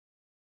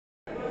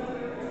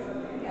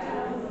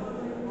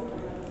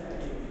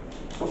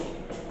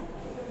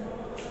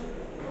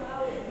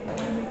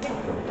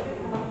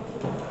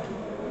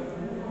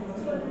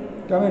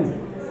Come in.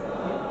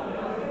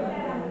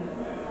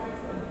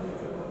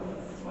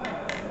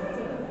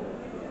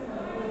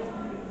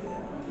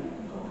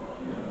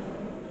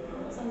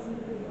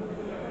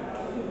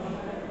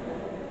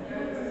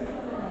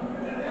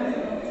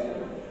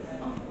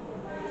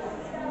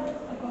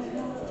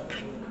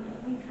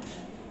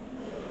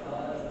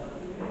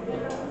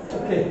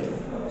 Okay,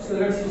 so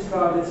let's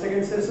start the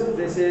second session.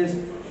 This is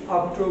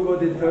October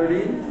the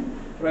 13th,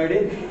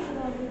 Friday,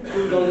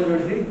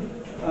 2023,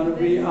 and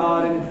we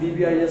are in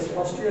BBIS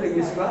first year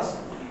English class.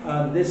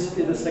 And this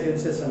is the second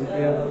session.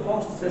 We have the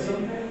first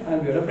session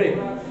and we had a break.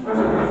 So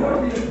before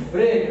the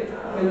break,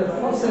 in the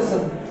first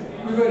session,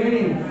 we were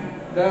reading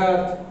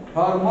that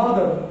her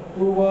mother,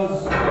 who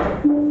was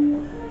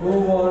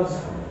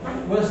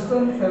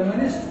Western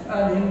feminist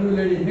and Hindu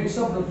lady, mix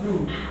up the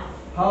two,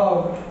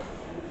 how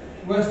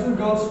Western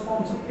girls'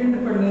 forms of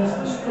independence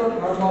struck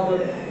her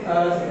mother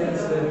as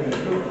enslavement.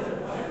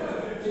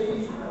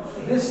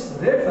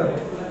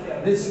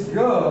 This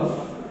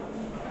girl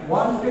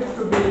wanted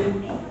to be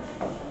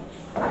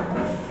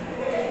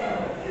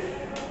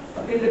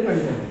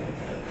independent.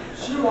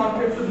 She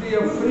wanted to be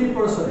a free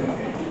person.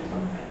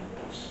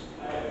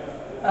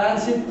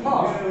 And she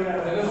thought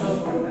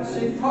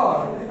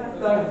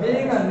that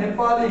being a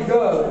Nepali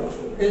girl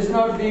is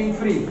not being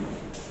free.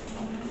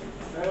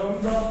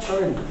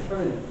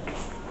 Come in.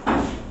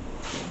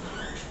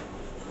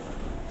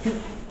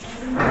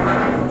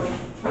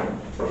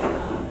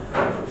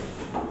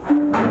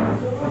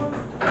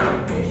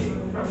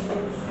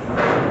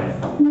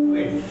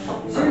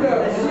 See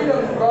the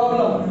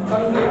problem,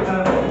 conflict.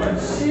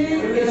 She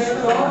is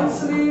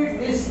strongly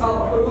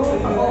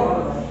disapproved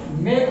of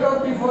makeup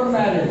before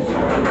marriage.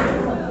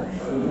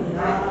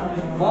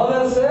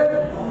 Mother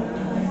said,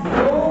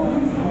 no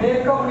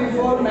makeup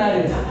before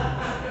marriage.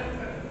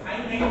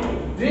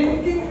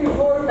 Drinking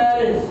before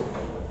marriage.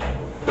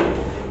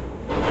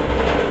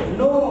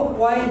 No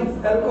wine,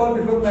 alcohol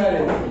before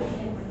marriage.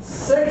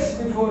 Sex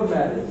before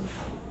marriage.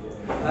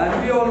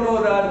 And we all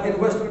know that in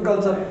Western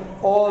culture,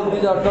 all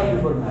these are done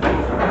before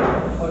marriage.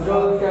 A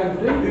girl can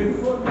drink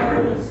before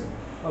marriage,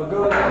 a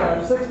girl can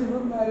have sex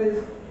before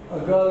marriage, a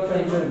girl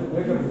can wear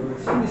makeup before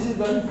marriage. So this is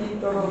the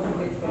internal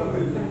conflict.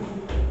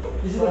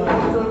 This is the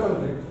cultural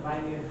conflict.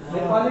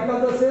 Nepali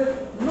culture says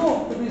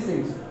no to these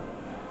things.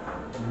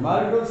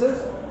 Married girl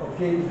says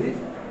okay to these.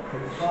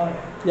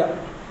 Yeah.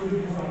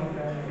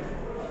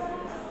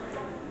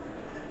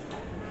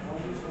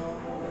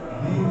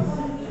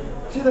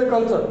 See the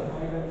culture.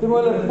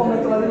 तिमीले पढ्न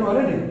चलादिनु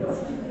भने नि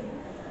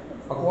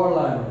awkward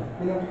लाग्यो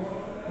किन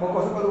म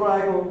कतैबाट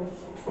आएको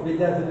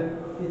विद्यार्थीले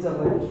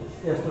टिचरलाई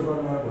यस्तो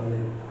गर्नु भन्दै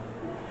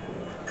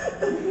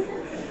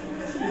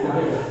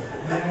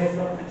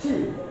छि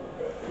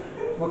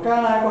म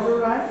कहाँ आएको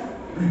कसैबाट आए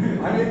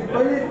हामी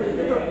कहिले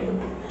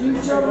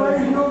टिचरलाई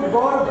यो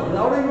गर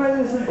लाउड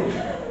इमेजिनेसन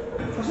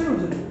कसरी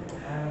हुन्छ नि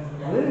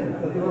हैन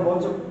तिम्रो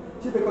भन्छ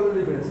छि the colour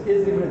difference as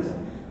difference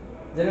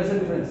generation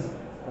difference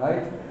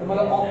right त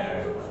मलाई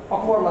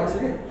अक्वर्ड लाग्छ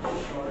कि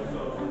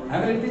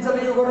हामीले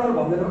टिचरले यो गर्नु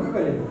भन्दैनौँ कि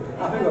कहिले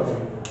आफै गर्छ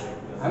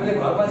हामीले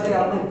घरमा चाहिँ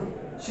आफ्नो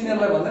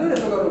सिनियरलाई भन्दैन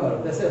यस्तो गर्नु भयो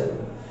त्यसै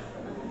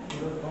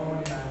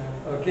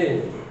okay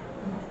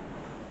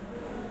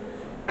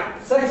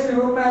sex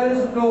before marriage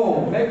no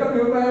makeup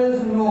before marriage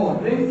no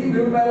ड्रिंकिङ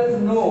before marriage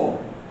no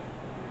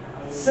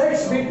sex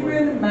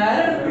between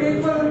married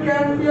people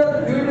can be a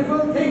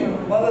beautiful thing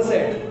mother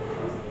said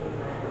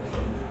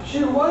she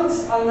ones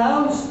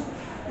announced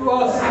to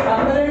us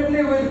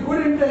apparently with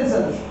good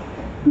intentions,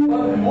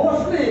 but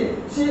mostly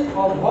she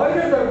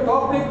avoided the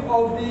topic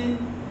of the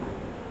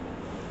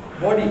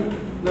body.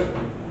 Look,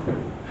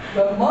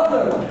 the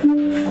mother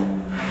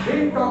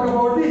didn't talk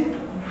about the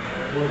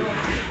body.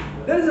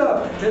 There is a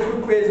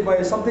Facebook page by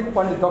something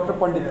Pandit, Dr.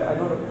 Pandit. I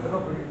don't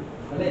know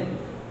her name.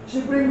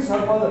 She brings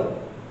her mother.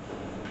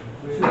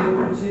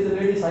 She is a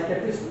lady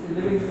psychiatrist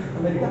living in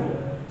America.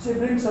 She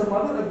brings her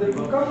mother and they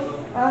come,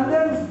 and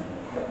then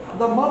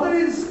the mother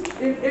is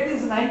in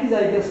 80s, 90s,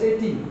 I guess,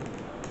 80,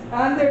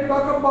 and they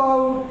talk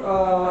about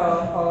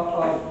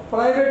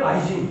private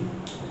hygiene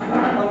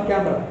on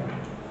camera.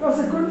 That's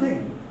a good thing.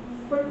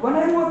 But when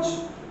I watch,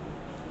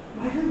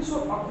 I feel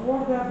so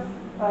awkward that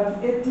an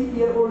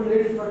 80-year-old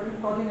lady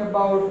talking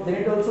about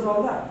genitals and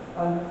all that,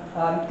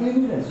 and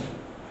cleanliness.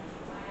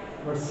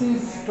 But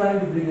she's trying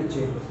to bring a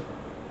change.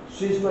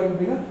 She's trying to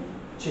bring a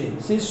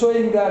change. She's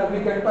showing that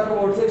we can talk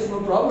about sex,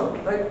 no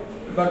problem, right?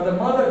 But the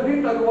mother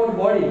didn't talk about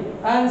body,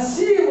 and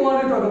she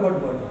wanted to talk about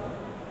body.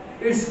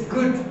 It's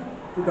good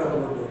to talk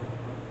about body.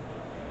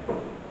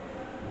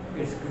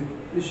 It's good.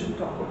 You should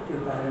talk to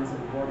your parents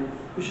about body.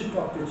 You should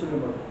talk to your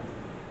children about body.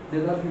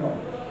 There's nothing wrong.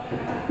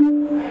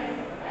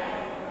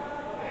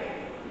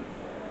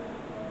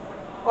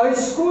 A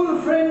school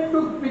friend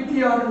took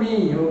pity on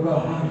me. Oh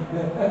God.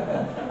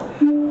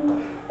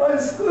 A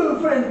school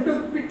friend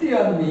took pity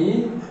on me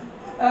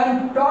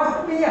and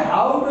taught me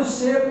how to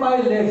shave my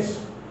legs.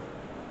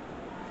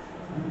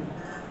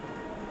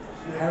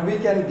 And we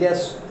can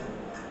guess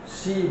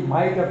she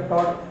might have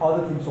taught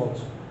other things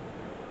also.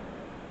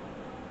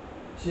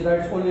 She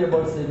writes only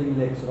about shaving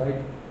legs,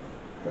 right?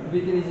 But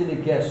we can easily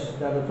guess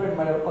that the friend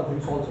might have other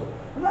things also.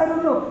 And I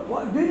don't know.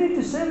 What, do you need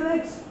to say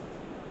legs?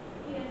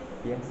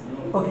 Yes.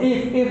 Okay,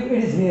 if it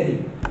is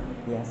hearing.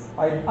 Yes.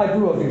 I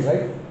do agree,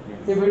 right?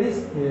 Yes. If it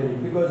is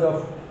hearing, because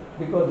of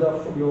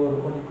your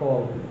what you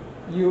call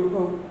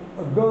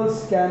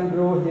girls can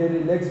grow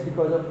hairy legs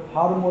because of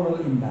hormonal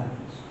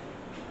imbalance.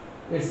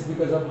 It's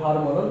because of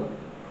hormonal.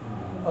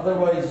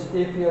 Otherwise,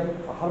 if you have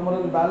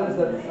hormonal imbalance,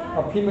 that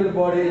a female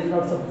body is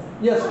not something.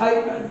 Yes,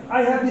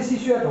 I have this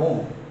issue at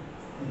home.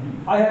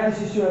 I have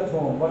this issue at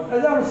home. But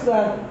as I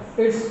understand,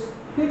 it's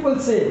people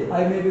say,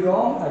 I may be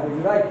wrong, I may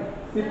be right.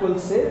 People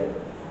say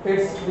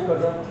it's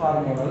because of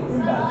hormonal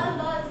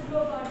imbalance.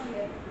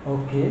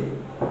 Okay,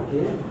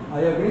 I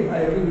agree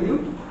with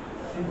you.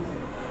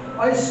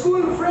 A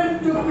school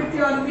friend took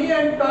pity on me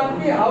and taught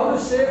me how to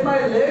shave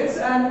my legs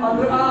and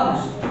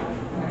underarms.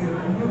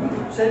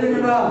 Shaving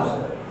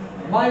underarms.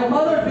 My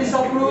mother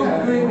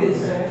disapproved doing this.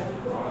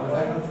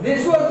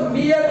 This was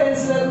mere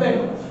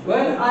enslavement.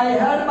 When I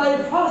had my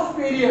first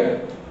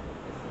period,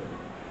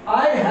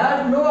 I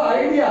had no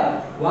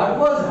idea what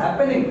was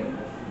happening.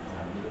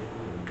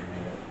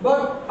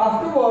 But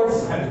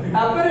afterwards,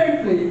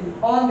 apparently,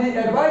 on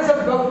the advice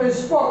of Dr.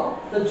 Spock,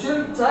 the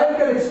child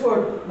care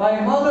expert,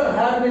 my mother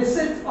had me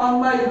sit on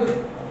my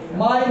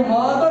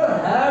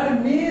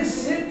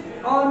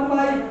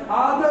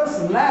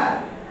father's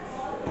lap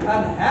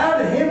and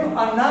had him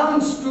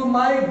announce to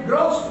my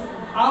grossed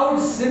out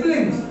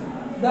siblings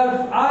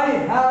that I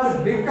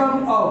had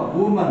become a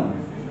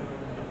woman.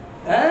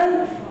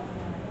 And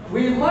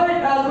we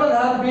might as well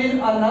have been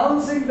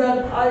announcing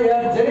that I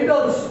had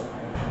genitals.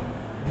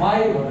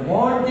 My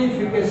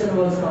mortification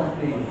was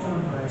complete.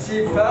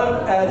 She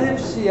felt as if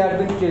she had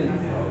been killed.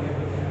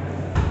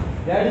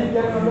 Daddy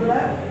kept on the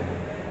lap.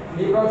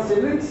 He brought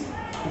siblings.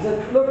 He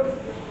said, look,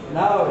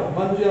 now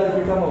Manju has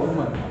become a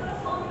woman.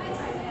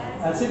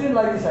 And she didn't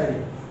like this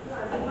idea.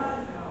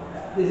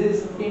 This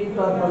is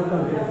internal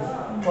conflict,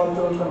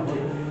 cultural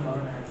conflict.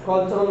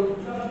 Cultural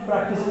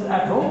practices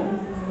at home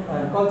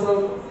and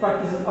cultural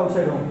practices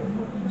outside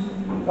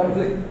home.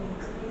 Conflict.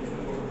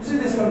 See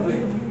this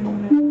conflict.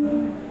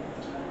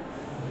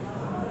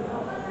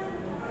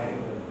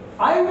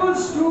 I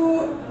was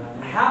too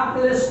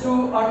hapless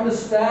to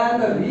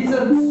understand the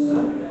reasons.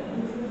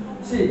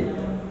 See,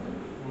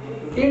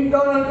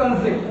 internal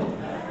conflict.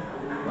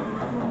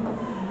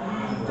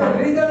 The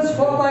reasons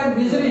for my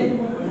misery.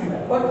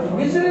 But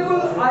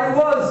miserable I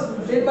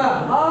was in my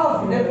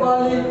half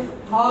Nepali,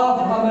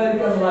 half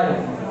American life.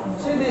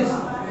 See this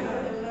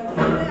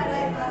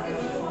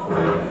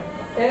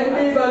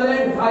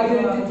ambivalent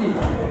identity.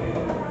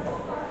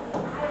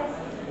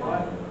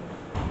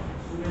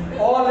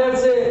 Or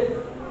let's say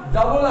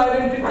double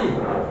identity,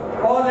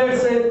 or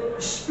let's say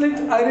split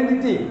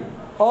identity,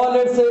 or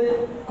let's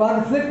say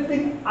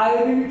conflicting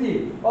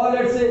identity, or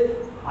let's say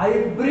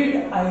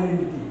hybrid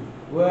identity,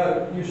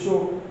 where you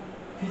show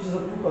features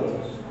of two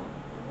cultures.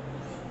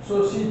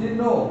 So she didn't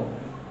know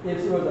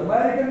if she was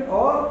American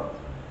or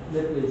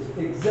Nepalese.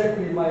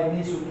 Exactly my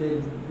niece who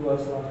came to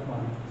us last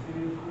month.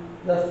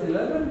 Just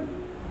 11.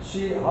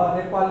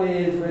 Her Nepali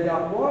is very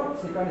awkward.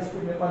 She can't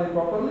speak Nepali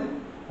properly.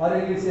 Her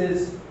English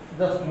is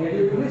just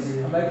native English,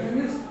 American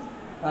English.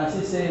 And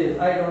she says,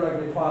 I don't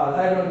like Nepal,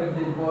 I don't like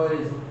these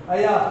boys.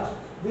 I asked,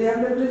 do you have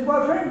a Nepalese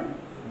boyfriend?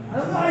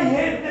 I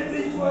hate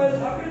Nepalese boys,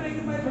 how can I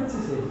get my friends,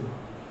 she says.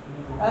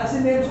 And she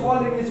names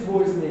all English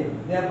boys'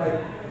 names. They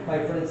are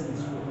my friends in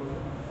school.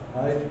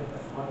 Right?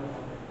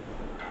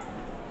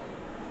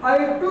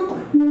 I took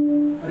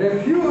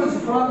refuge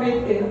from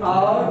it in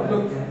our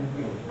look.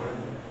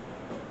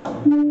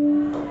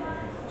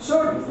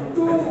 So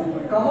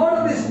to come out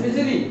of this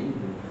misery,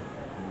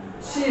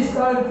 she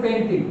started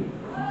painting.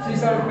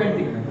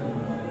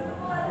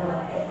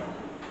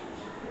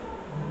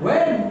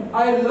 When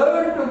I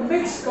learned to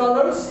mix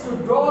colors, to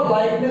draw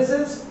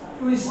likenesses,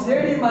 to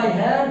steady my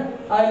hand,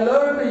 I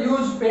learned to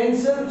use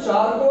pencil,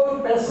 charcoal,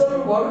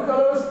 pestle,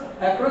 watercolors,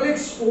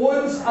 acrylics,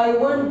 oils. I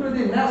went to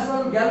the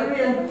National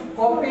Gallery and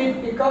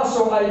copied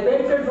Picasso. I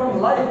painted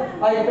from life.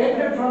 I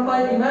painted from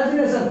my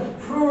imagination.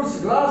 Fruits,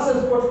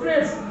 glasses,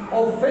 portraits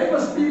of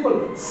famous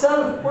people,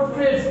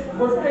 self-portraits,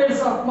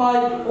 portraits of my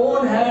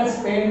own hands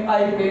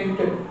I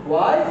painted.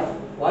 Why?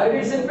 Why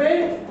did she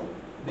paint?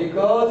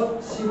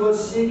 Because she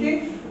was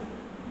seeking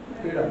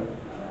freedom.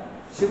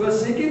 She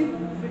was seeking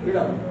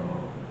freedom.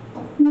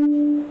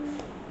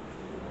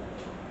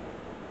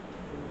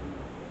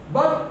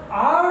 But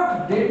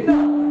art did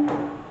not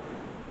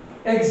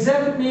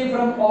exempt me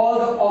from all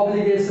the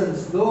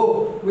obligations,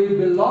 though we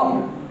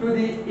belonged to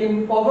the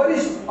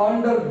impoverished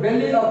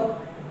underbelly of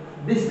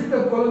District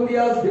of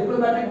Columbia's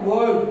diplomatic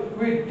world.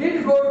 We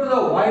did go to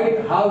the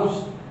White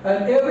House,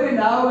 and every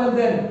now and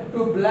then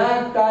to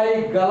black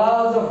tie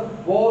galas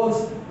of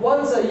balls.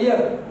 Once a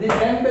year, the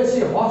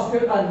embassy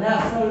hosted a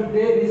National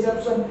Day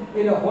reception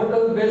in a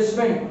hotel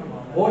basement.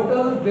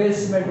 Hotel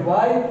basement.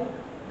 Why?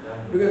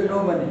 Because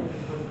no money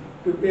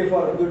to pay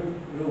for a good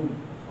room.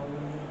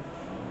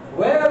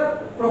 Where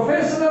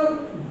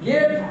professional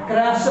gate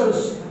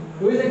crashers,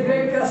 who is a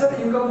great crasher,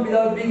 you come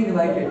without being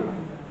invited.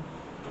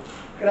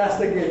 crash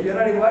the gate. You're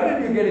not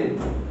invited, you get in.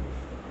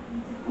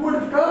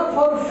 Would come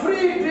for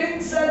free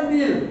drinks and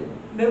meal.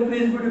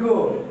 Nepalese would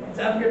go.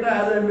 Jamketa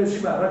has an embassy,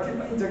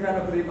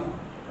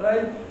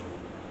 right?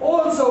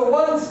 Also,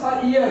 once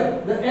a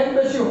year, the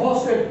embassy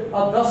hosted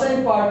a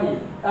dasai party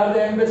at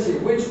the embassy,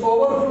 which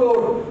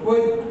overflowed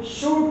with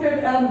suited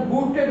and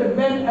booted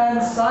men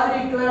and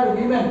sari-clad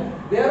women.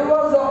 There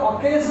was the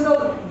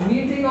occasional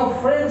meeting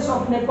of friends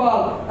of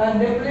Nepal and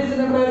Nepalese in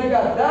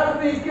America that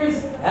we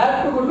kids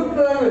had to go. Look at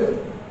the language.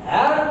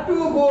 Had to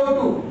go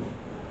to.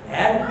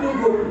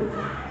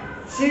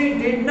 She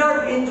did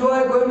not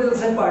enjoy going to the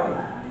same party,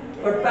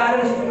 but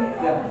parents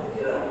did. Yeah.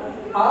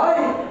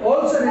 I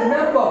also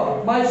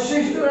remember my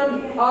sister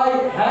and I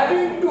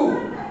having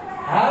to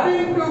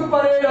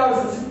parade our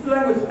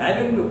language,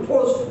 having to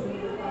post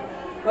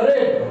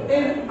parade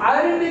in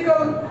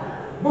identical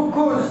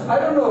bukus. I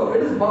don't know,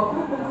 it is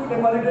buku,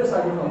 Nepali dress,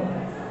 I don't know.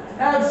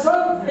 And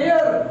some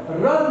air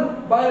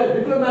run by the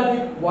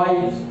diplomatic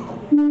wives.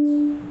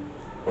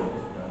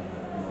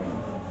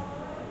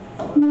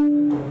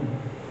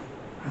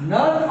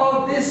 None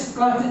of this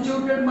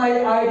constituted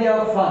my idea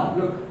of fun.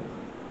 Look.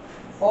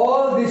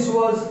 All this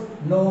was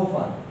no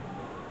fun.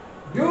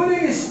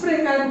 During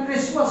spring and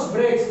Christmas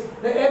breaks,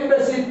 the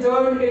embassy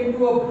turned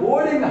into a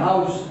boarding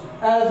house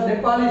as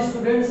Nepali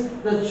students,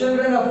 the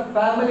children of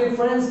family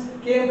friends,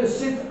 came to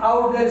sit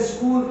out their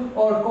school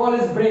or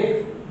college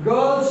break.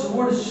 Girls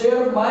would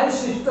share my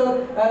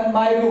sister and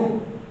my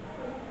room.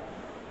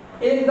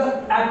 In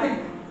the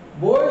attic,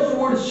 boys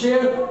would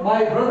share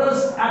my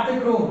brother's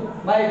attic room.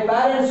 My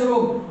parents'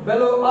 room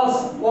below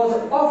us was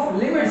off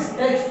limits.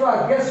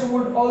 Extra guests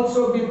would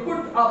also be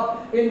put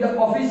up in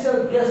the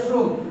official guest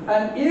room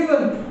and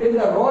even in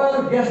the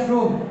royal guest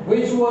room,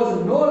 which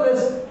was no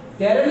less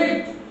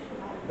derelict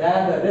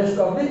than the rest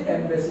of the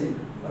embassy.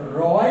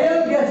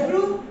 Royal guest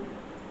room,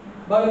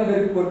 but in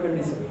very poor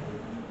condition.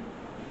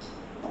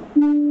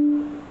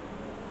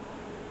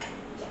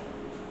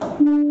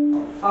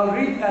 I'll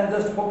read and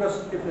just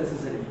focus if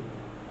necessary.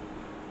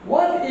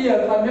 One year,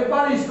 a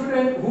Nepali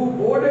student who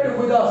boarded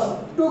with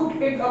us took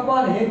it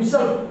upon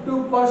himself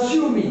to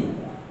pursue me.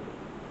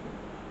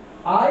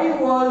 I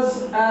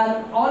was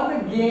an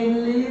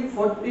ungainly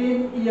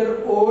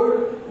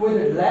 14-year-old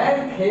with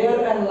lank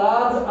hair and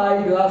large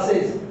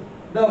eyeglasses.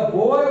 The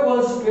boy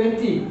was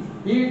 20.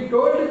 He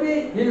told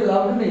me he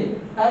loved me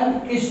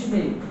and kissed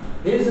me.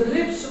 His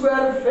lips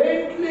were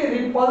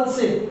faintly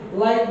repulsive,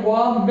 like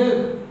warm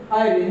milk.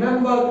 I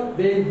remember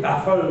being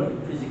baffled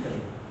physically.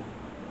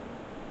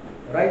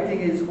 Writing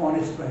is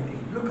honest writing.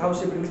 Look how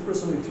she brings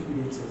personal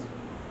experiences.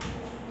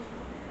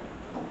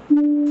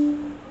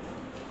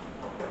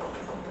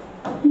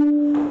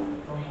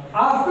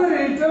 After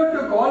he returned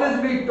to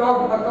college, we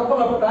talked a couple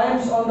of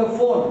times on the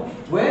phone.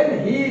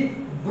 When he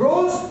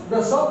broached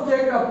the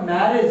subject of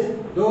marriage,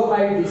 though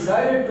I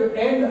decided to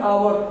end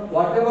our,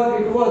 whatever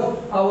it was,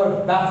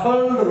 our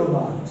baffled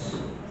romance.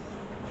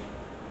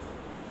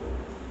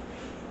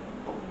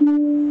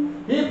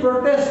 He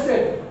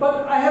protested,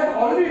 but I have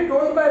already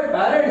told my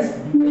parents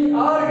we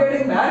are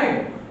getting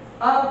married.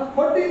 I'm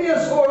 14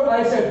 years old,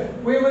 I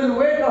said. We will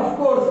wait, of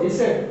course, he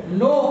said.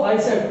 No, I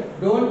said.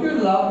 Don't you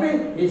love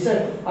me? He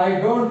said. I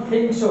don't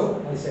think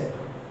so, I said.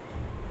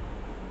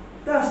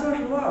 That's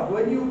not love.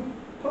 When you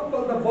talk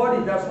about the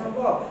body, that's not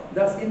love.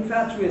 That's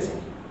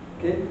infatuation.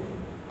 Okay?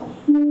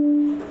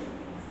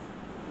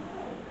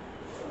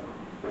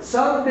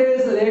 Some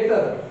days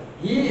later,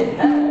 he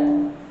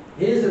had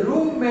his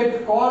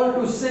roommate called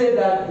to say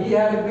that he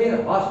had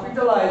been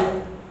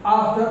hospitalized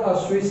after a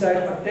suicide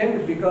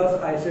attempt because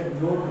I said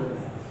no to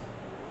that.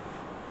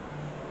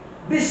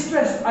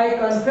 Distressed, I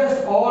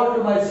confessed all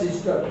to my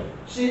sister.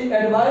 She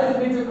advised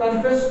me to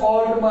confess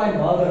all to my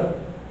mother.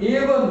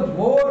 Even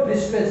more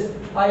distressed,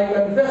 I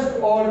confessed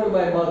all to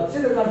my mother. See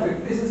the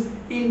conflict. This is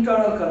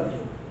internal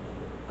conflict.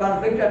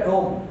 Conflict at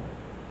home.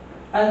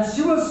 And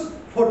she was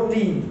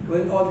 14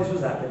 when all this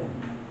was happening.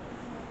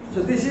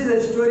 So this is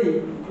a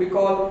story we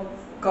call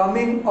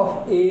coming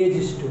of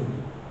age story.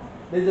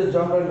 There is a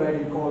genre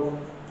writing called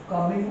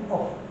coming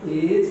of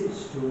age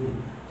story.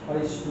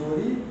 A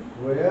story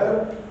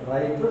where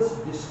writers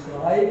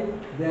describe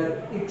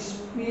their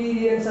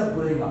experience of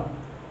growing up.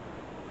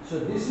 So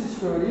this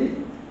story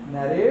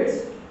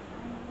narrates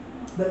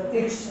the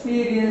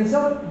experience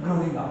of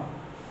growing up.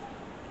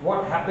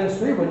 What happens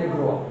to you when you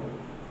grow up?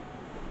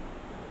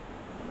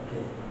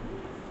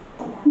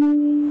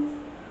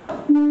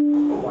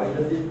 Why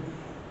does it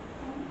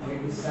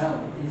make this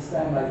sound? Each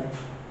time I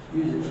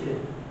use it.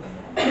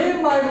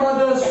 In my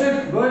mother's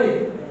swift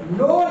verdict,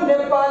 no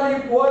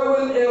Nepali boy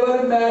will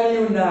ever marry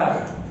you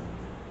now.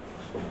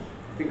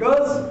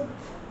 Because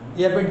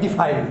you have been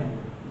defiled.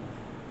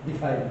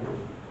 Defiled.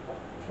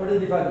 What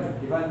is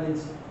defilement? Defiled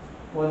means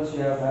once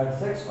you have had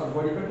sex or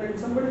body contact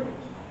with somebody,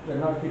 you are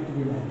not fit to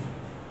be married.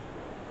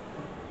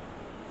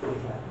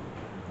 Defiled.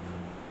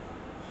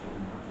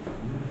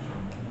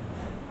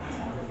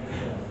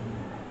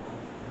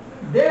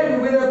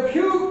 Then with a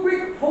few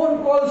quick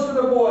phone calls to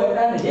the boy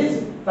and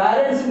his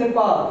parents in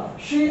Nepal,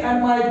 she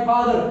and my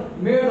father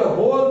made the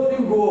whole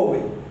thing go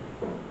away.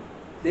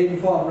 They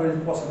inform no, it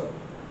is possible.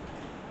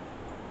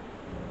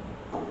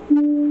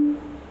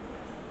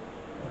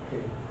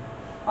 Okay.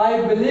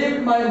 I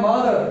believed my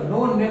mother,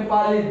 no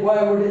Nepali boy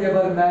would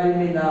ever marry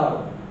me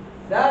now.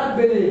 That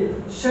belief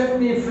set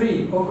me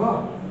free. Oh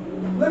God.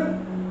 Look.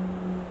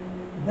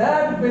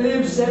 That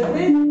belief set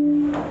me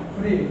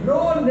free. No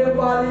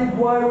Nepali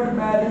boy would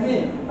marry me.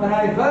 And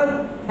I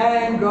felt,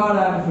 thank God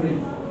I'm free.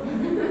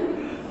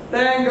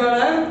 Thank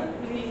God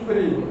I'm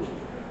free.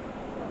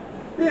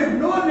 If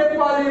no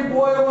Nepali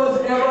boy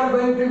was ever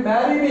going to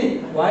marry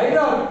me, why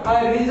not?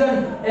 I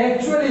reasoned,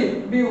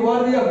 actually be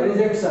worthy of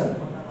rejection.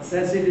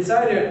 Since she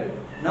decided,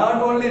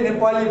 not only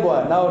Nepali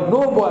boy, now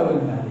no boy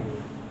will marry.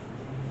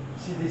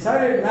 She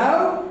decided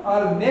now,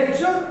 I'll make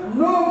sure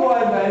no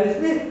boy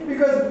marries me,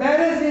 because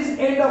marriage is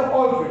end of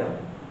all freedom.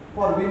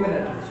 For women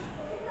at least.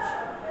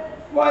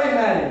 Why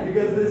marry?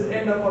 Because this is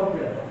end of all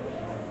freedom.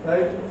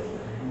 Right?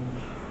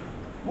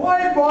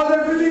 Why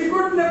bother to be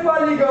good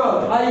Nepali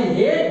girl? I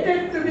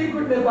hated to be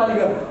good Nepali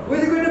girl. Who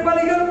is a good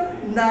Nepali girl?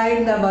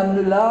 Naina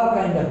Mandula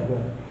kind of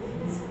girl.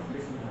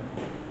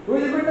 Who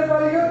is a good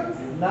Nepali girl?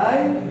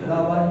 Naina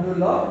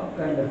Mandula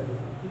kind of girl.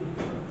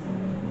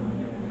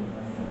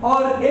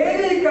 Or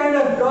any kind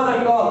of girl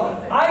at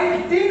all.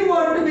 I didn't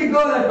want to be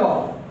girl at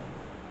all.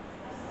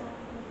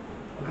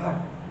 God.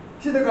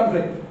 See the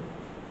conflict.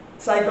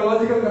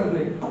 Psychological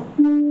conflict.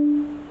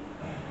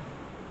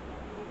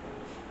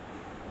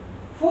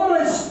 For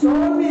a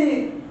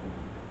stormy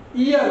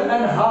year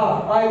and a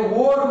half, I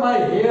wore my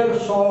hair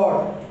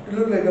short to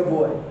look like a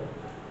boy.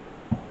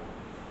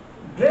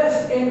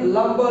 Dressed in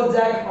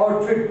lumberjack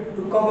outfit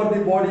to cover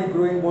the body,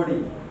 growing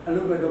body, I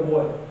look like a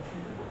boy.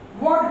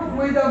 Walked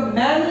with a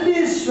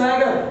manly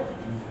swagger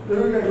to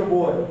look like a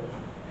boy.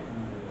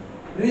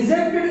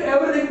 Rejected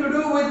everything to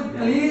do with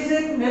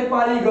pleasing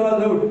Nepali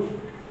girlhood.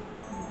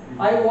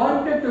 I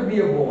wanted to be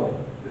a boy.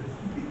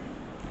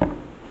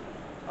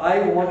 I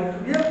wanted to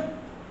be a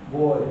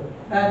boy.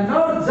 And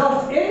not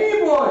just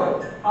any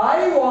boy.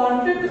 I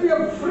wanted to be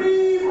a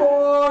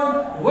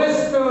free-born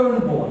Western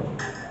boy.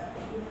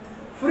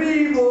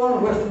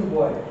 Free-born Western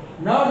boy.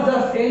 Not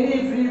just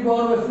any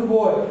free-born Western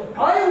boy.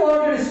 I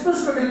wanted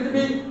specifically to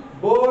be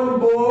born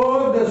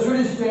the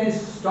Swedish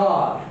tennis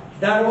star.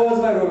 That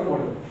was my role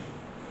model.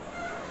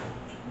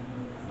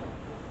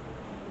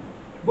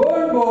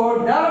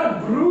 Born,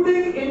 that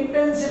brooding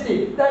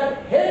intensity,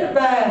 that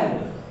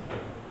headband,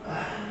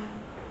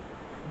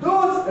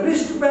 those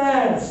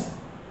wristbands,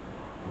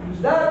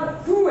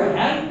 that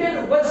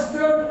two-handed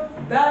Western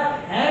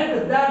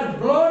backhand, that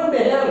blonde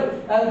hair,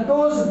 and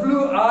those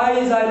blue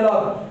eyes I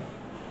love.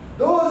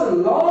 Those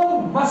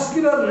long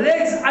muscular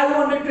legs I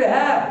wanted to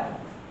have.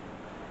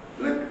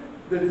 Look,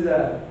 there is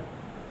an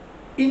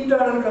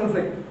internal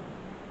conflict.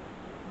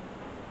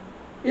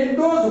 In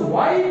those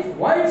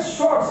white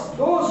shorts,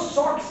 those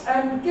socks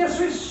and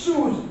K-Swiss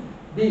shoes,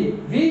 the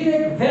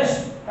V-neck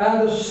vest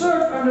and the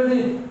shirt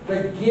underneath,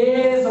 the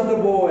gaze of the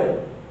boy,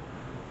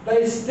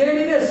 the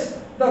steadiness,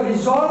 the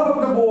resolve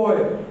of the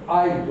boy,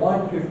 I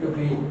wanted to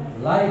be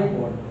like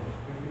one.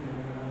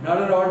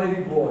 Not an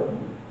ordinary boy.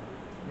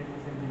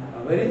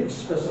 A very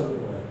special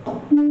boy.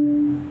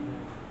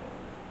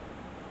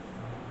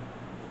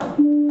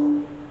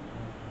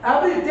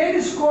 At the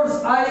tennis courts,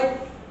 I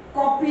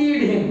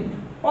copied him.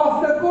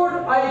 Off the court,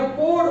 I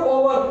pored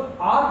over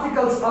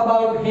articles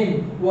about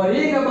him,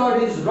 worrying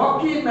about his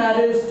rocky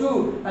marriage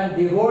too, and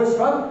divorce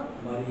from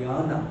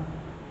Mariana.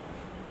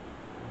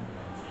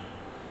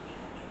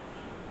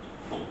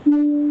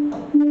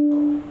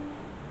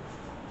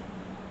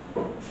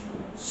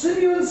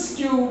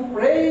 Simeonsky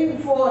praying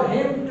for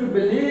him to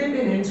believe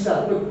in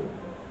himself. Look,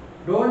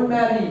 don't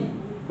marry,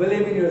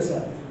 believe in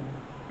yourself.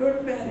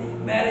 Don't marry,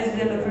 marriage is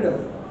gender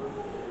freedom.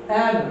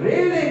 And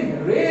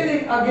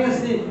railing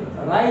against the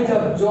rise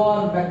of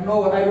John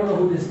McNover. I don't know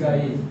who this guy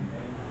is.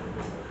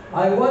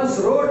 I once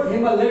wrote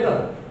him a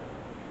letter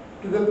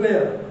to the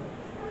player,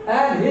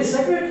 and his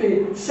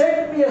secretary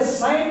sent me a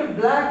signed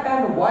black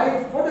and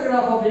white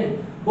photograph of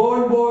him,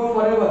 born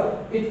forever.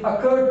 It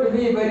occurred to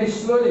me very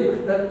slowly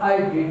that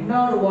I did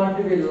not want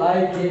to be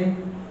like him.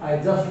 I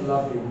just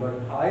loved him, but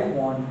I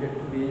wanted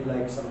to be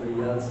like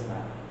somebody else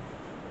now.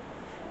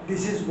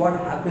 This is what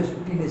happens to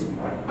teenage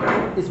people.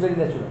 It's very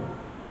natural.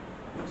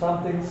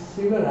 Something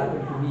similar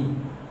happened to me.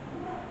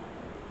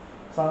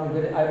 Something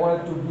very, I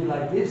wanted to be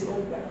like this,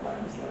 like that,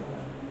 like this, like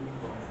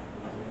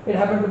that. It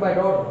happened to my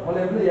daughter.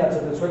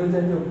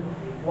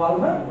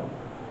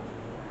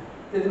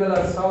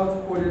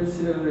 South Korean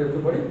serial.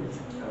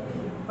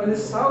 And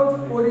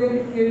South Korean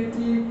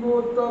केटीको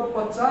त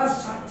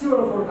 50-60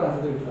 वटा photo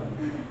हाल्छ त्यो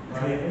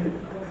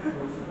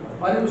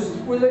अनि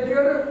उसले के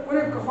गर्यो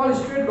कुनै कपाल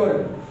स्ट्रेट गर्यो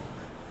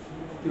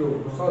त्यो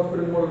साउथ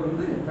कोरियन मोडल हुन्छ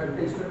नि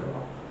फ्याक्ट्री स्ट्रेट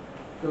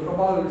त्यो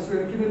कपाल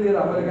स्ट्रेट किन लिएर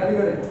हामीले गाली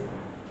गरे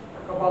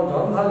कपाल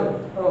झर्न थाल्यो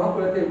तर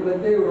उहाँले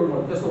त्यही रोलमा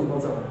त्यस्तो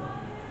हुनुपर्छ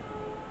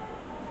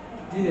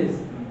टिनेज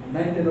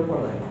 9-10 मा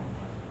पढ्दा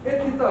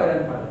यति त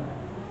हैरान पार्यो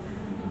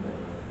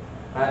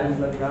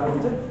प्यारेन्ट्सलाई गाह्रो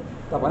हुन्छ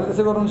तपाईले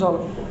त्यसै गर्नुहुन्छ होला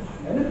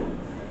हैन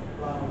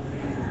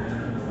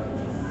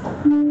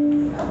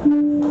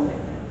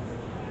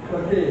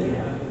Okay.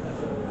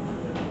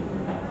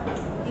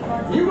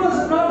 He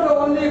was not the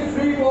only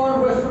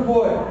free-born Western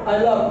boy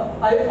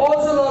I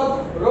also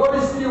love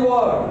Rod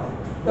Stewart,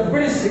 the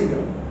British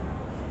singer.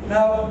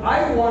 Now,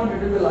 I wanted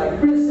to be like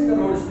British singer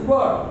Rod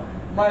Stewart.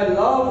 My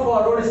love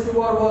for Rod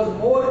Stewart was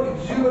more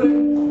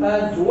exuberant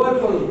and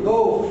joyful,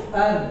 though,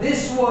 and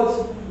this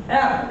was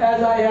apt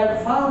as I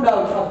had found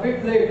out a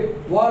bit late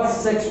what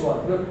sex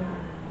was. Look,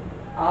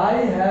 I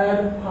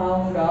had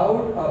found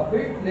out a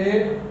bit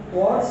late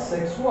what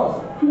sex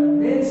was. That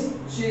means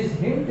she is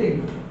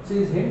hinting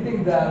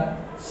that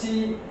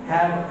she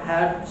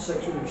had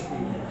sexual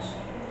experience.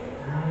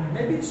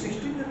 Maybe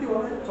 16 years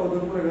old.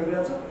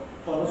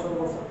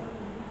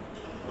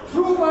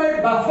 Through my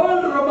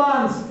baffled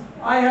romance,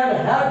 I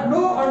had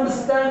no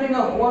understanding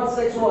of what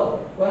sex was.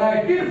 When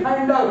I did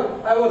find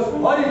out, I was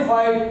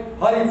horrified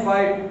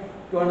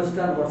to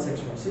understand what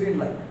sex was. She didn't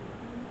like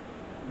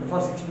the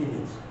first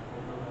experience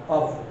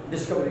of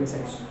discovering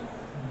sex.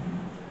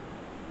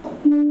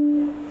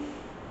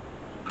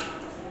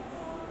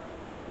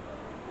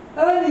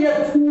 And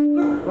yet,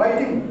 look,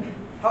 writing,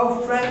 how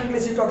frankly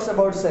she talks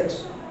about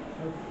sex.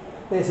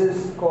 This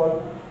is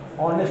called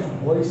honest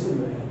voice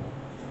in writing.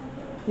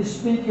 You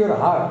speak your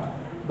heart,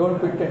 don't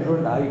pretend,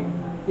 don't hide.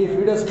 If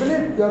readers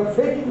believe you are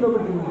faking,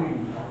 nobody will read it.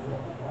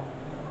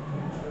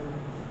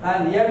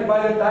 And yet,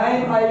 by the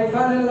time I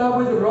fell in love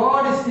with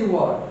Rod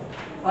Stewart,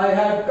 I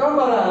had come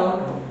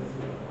around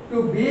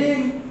to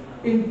being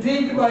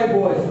intrigued by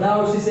boys.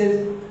 Now she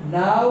says,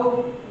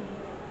 now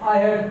I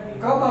had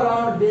come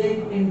around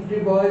being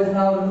intrigued by boys.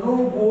 Now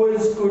no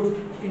boys could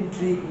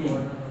intrigue me.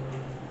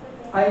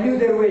 I knew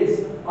their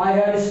ways. I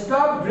had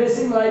stopped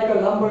dressing like a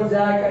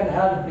lumberjack and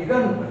had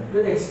begun to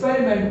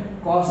experiment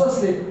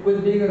cautiously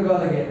with being a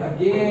girl again.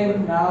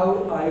 Again,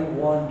 now I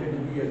wanted to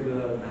be a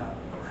girl now.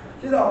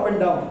 She's up and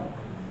down.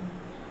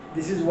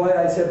 This is why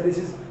I said this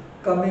is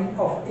coming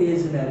of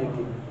age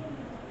narrative.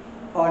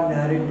 A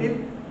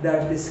narrative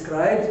that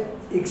describes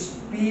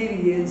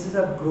experiences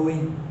of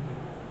growing.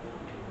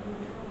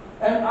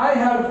 And I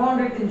had found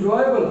it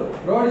enjoyable.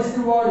 Rod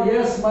Stewart,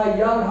 yes, my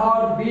young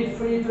heart beat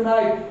free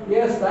tonight.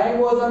 Yes, time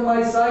was on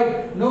my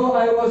side. No,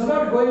 I was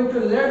not going to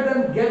let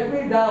them get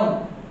me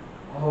down.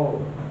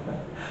 Oh,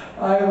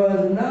 I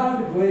was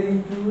not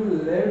going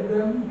to let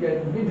them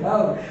get me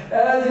down.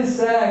 As he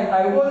sang,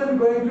 I wasn't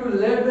going to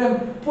let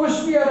them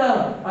push me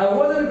around. I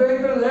wasn't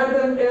going to let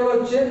them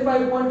ever change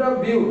my point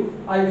of view.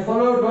 I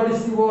followed Rod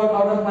Stewart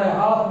out of my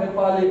half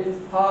Nepali,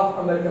 half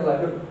American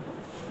life.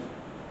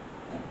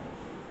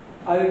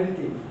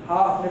 Identity,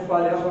 half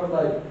Nepali, half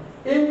life,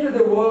 into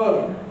the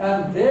world,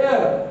 and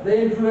there the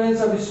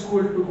influence of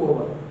school took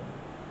over.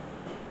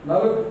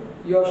 Now look,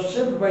 you are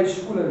shaped by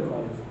school and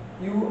college.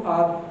 You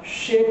are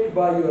shaped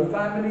by your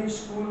family,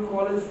 school,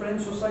 college,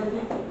 friends, society.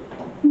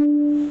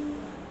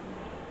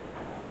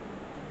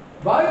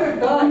 By the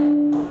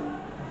time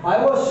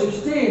I was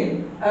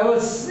 16, I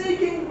was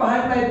sneaking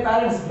behind my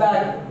parents'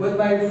 back with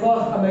my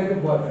first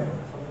American boyfriend.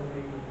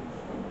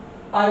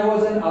 I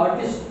was an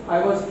artist, I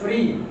was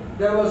free.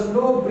 There was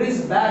no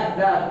bridge back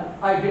that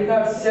I did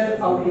not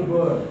set out to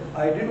burn.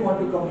 I didn't want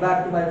to come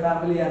back to my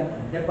family and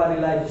Nepali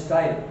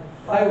lifestyle.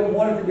 I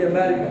wanted to be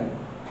American.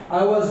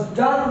 I was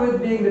done with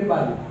being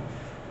Nepali.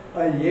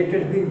 I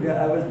hated being there.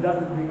 I was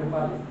done with being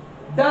Nepali.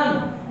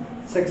 Done.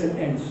 Section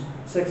ends.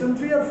 Section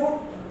 3 or 4?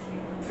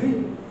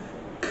 3.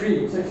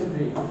 3. Section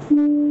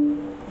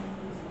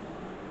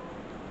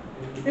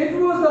 3. It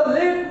was the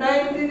late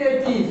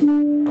 1980s.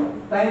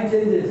 Time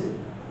changes.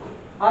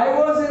 I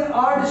was in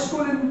art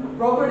school in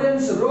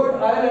Providence,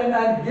 Rhode Island,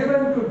 and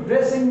given to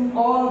dressing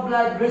all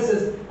black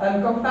dresses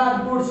and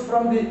compact boots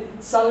from the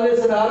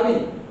Salvation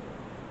Army.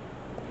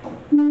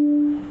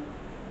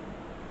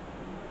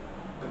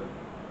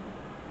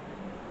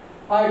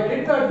 I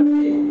did not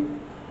keep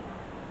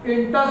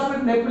in touch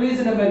with Nepalese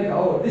in America.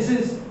 Oh, this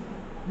is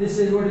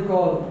what you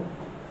call.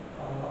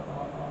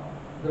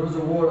 There was a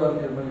word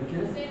earlier, but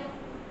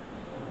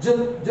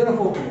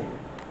xenophobia.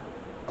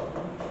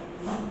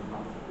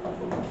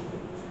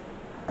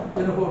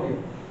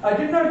 I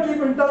did not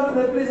keep in touch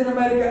with Nepalese in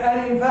America,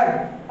 and in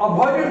fact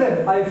avoided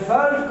them. I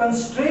felt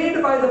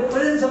constrained by the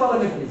presence of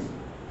other Nepalese.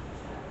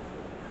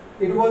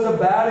 It was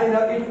bad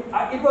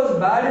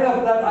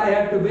enough that I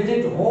had to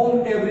visit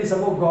home every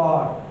summer. Oh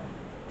God,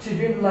 she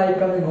didn't like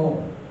coming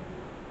home.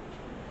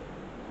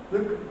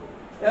 Look,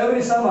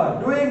 every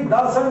summer doing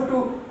darshan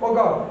to, oh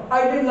God,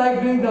 I didn't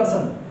like doing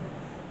darshan.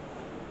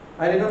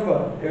 I remember,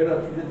 एउटा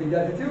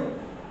विद्यार्थी थियो,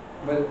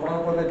 मैले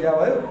पढाउनु पर्ने बिहा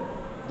भयो,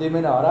 2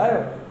 महिना हरायो,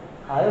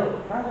 आयो,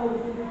 कहाँ गयो,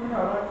 किन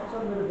हराएको छ,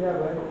 मेरो बिहा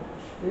भयो,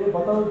 ए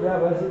बताऊ बिहा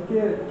भएपछि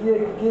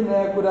के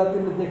नयाँ कुरा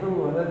तिमीले देख्यौ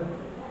भनेर,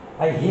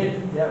 I hate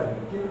बिहा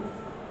भयो,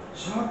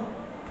 सर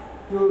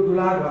त्यो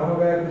दुला घरमा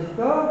गएपछि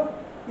त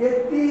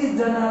यति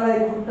जनालाई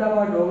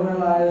खुट्टामा ढोग्न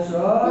लाग्यो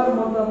सर, म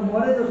त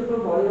मरे जस्तो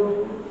भयो,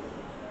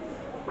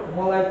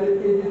 मलाई त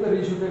यति त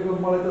रिस उठेको,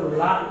 मलाई त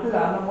लात्ते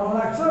हान्न मन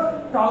लाग्छ,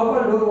 टाउको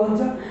ढोग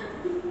भन्छ,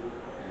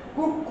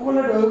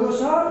 कोले ढोगेको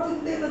सर,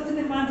 चिन्दै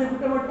नचिन्ने मान्छे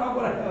खुट्टामा टाउको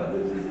राख्यो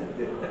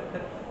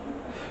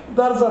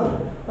दर्शन,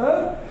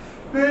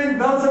 doing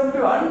darshan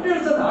to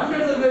hundreds and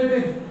hundreds of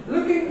relatives,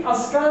 looking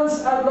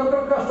askance at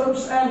local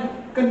customs and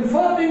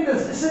confirming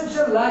this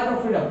essential lack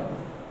of freedom.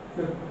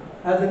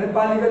 As a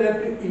Nepali, you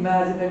have to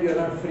imagine that you are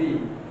not free.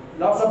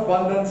 Lots of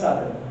bandhans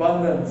are there.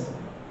 Bandhans.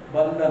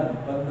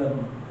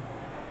 Bandhan.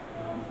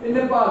 In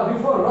Nepal,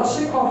 before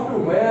rushing off to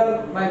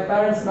where my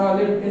parents now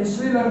lived in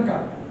Sri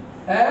Lanka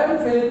and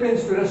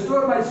Philippines to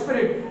restore my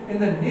spirit in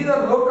the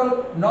neither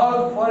local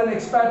nor foreign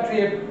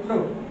expatriate.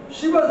 No,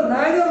 she was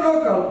neither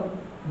local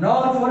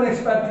nor foreign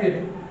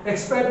expatriate.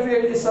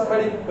 Expatriate is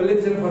somebody who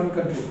lives in a foreign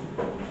country.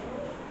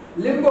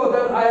 Limbo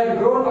that I had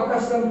grown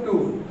accustomed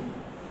to.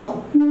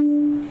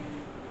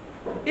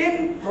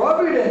 In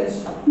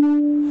Providence,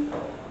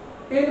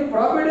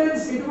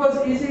 it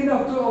was easy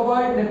enough to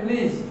avoid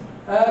Nepalese,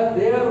 as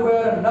there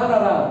were none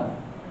around.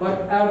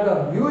 But at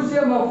the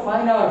Museum of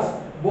Fine Arts,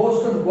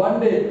 Boston, one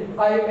day,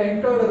 I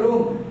entered a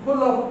room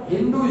full of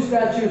Hindu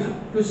statues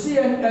to see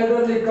an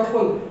elderly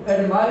couple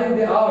admiring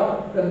the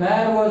art. The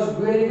man was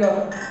wearing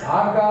a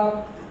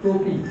dhaka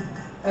topi,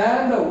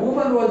 and the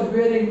woman was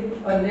wearing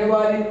a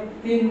Newari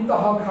tin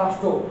tahak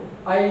hasto.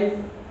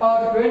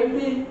 A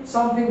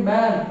 20-something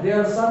man,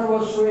 their son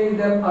was showing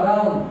them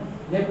around.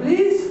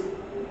 Nepalese?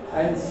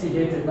 And she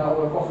hated now.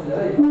 How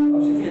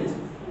she feels?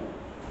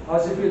 How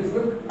she feels?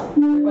 Look.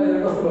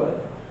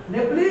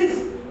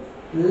 Nepalese,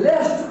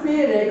 lest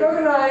be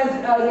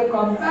recognized as a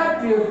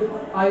compatriot,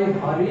 I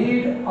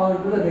hurried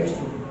on to the next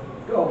room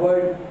to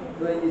avoid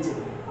doing each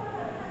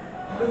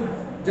other.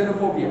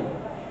 Xenophobia,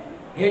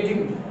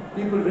 hating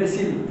people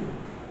racially.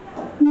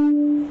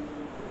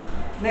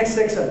 Next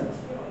section.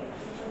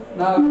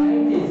 Now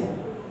 90s.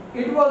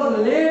 It was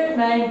late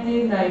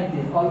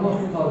 1990s,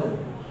 almost 2000,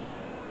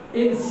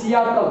 in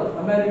Seattle,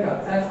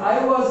 America, and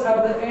I was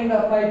at the end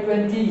of my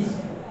 20s,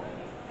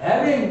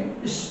 having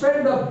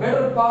spent the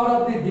better part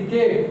of the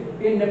decade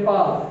in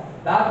Nepal,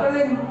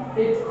 battling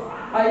it.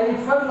 It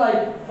felt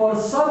like for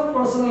some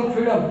personal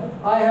freedom,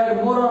 I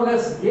had more or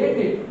less gained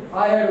it.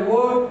 I had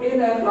worked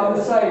in and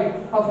outside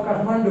of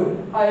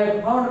Kathmandu. I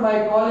had found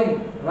my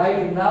calling.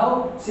 Right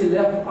now, she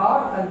left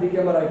art and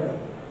became a writer.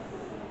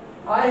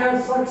 I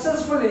had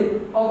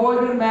successfully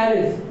avoided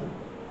marriage.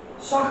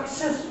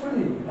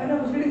 Successfully. And I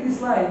was reading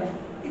this line,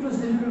 it was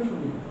difficult for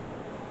me.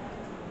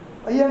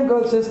 A young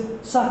girl says,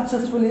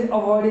 successfully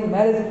avoiding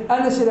marriage,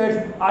 and she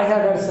writes, I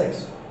had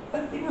sex.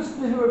 But it was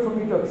difficult for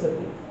me to accept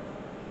it.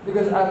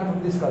 Because I am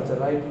from this culture,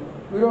 right?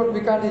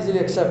 We can't easily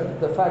accept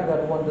the fact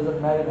that one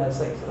doesn't marry and has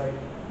sex, right?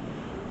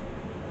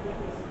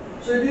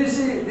 So do you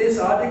see, this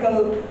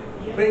article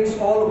brings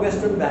all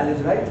Western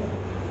values, right?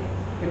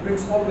 It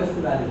brings all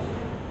Western values.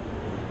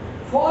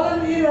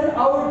 Fallen in and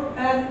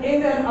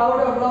out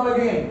of love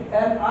again,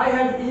 and I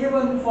had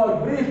even for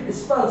brief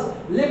spells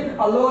lived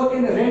alone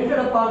in rented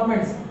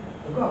apartments.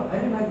 Oh God, I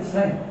didn't like this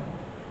line.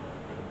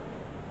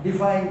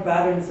 Defying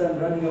parents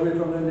and running away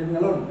from them, living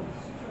alone.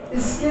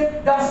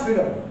 Escape, that's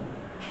freedom,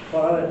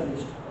 for her at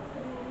least.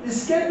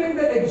 Escaping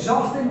the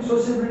exhausting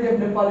sociability of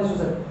Nepali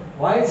society.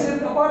 Why she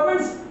lived in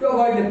apartments? To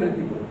avoid Nepali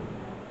people.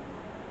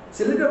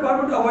 She lived in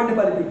apartments to avoid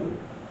Nepali people.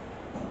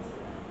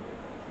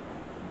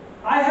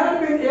 I had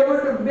been able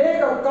to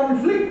make a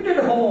conflicted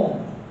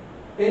home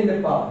in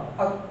Nepal.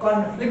 A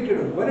conflicted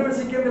home. Whenever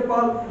she came to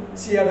Nepal,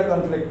 she had a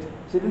conflict.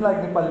 She didn't like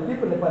Nepali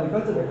people, Nepali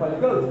culture, Nepali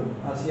girls.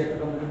 And she had to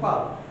come to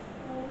Nepal.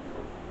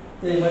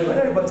 She's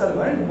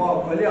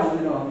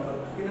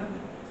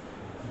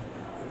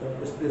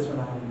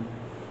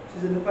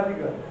a Nepali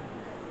girl.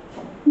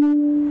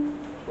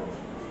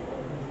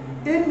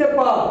 In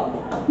Nepal,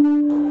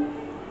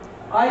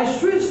 I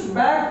switched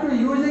back to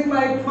using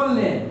my full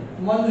name,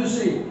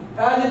 Manjushree,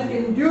 as it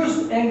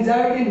induced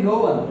anxiety in no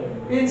one.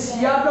 In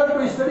Seattle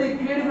to study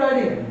creative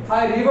writing,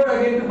 I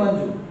reverted again to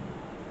Manju.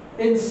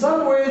 In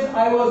some ways,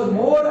 I was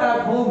more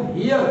at home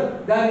here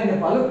than in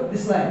Nepal. Look,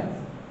 this line.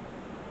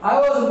 I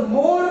was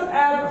more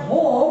at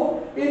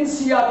home in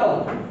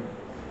Seattle.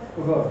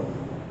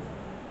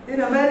 In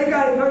America,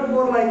 I felt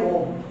more like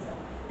home.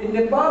 In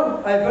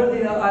Nepal, I felt I'm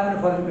in a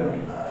foreign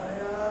country.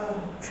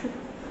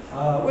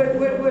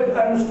 Wait, I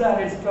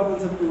understand it's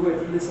troublesome to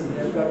wait. Listen,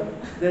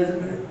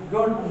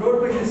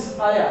 don't make this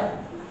ayah.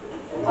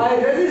 I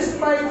resist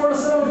my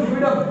personal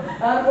freedom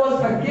and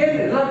was again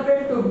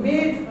reluctant to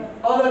meet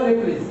other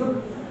Nepalese.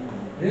 Look,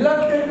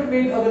 reluctant to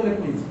meet other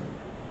Nepalese.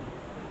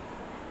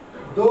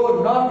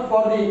 Though not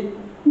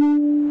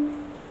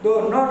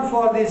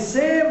for the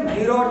same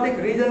erotic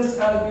reasons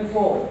as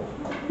before.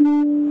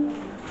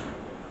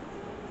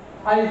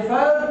 I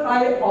felt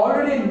I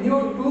already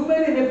knew too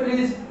many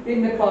Nepalese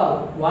in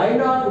Nepal. Why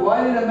not,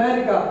 while in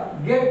America,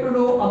 get to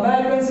know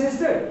Americans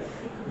instead?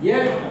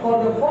 Yet,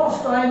 for the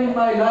first time in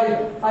my life,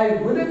 I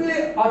willingly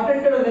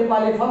attended a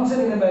Nepali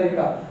function in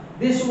America.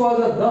 This was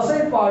a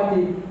Dasai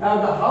party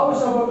at the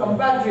house of a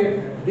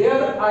compatriot.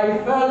 There I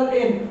fell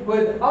in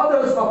with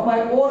others of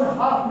my own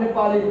half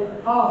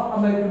Nepali, half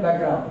American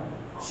background.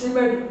 She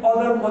met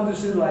other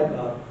Manjushris like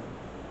her.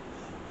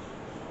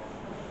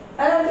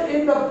 And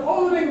in the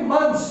following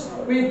months,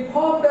 we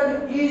formed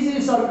an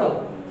easy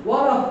circle.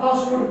 One of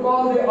us would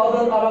call the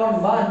other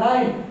around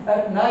 9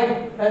 at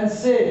night and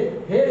say,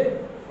 hey,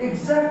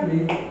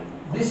 exactly,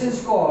 this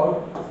is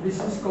called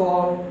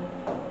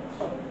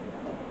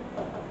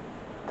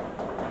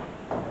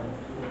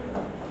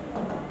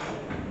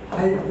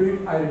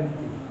hybrid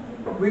identity.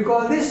 We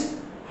call this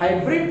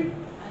hybrid.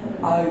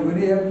 I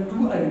only have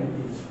two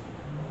identities.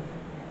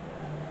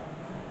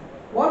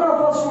 One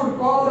of us would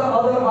call the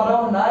other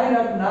around 9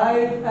 at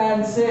night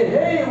and say,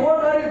 hey,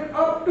 what are you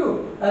up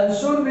to? And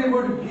soon we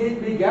would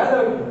be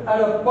gathered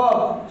at a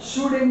pub,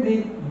 shooting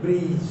the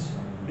breeze,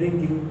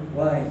 drinking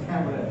wine.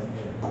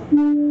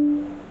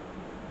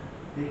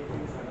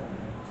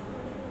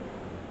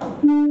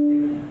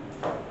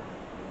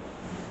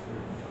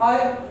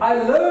 I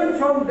learned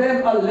from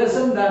them a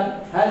lesson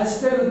that has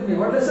stayed with me.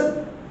 What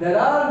lesson? There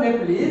are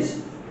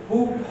Nepalese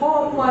who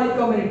form my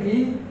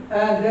community,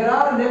 and there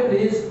are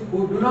Nepalese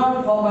who do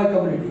not form my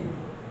community.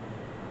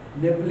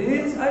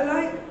 Nepalese I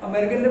like,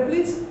 American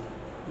Nepalese.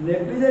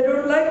 Nepalese I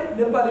don't like,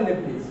 Nepali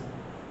Nepalese.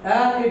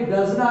 And it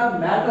does not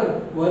matter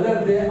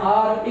whether they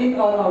are in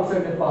or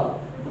outside Nepal.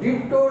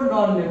 Ditto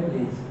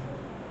non-Nepalese.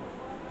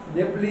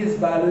 Nepalese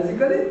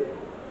biologically,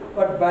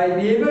 but by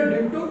behavior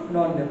ditto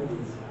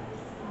non-Nepalese.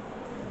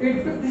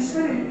 This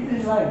way it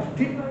is right.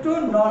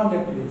 Ditto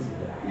non-Nepalese.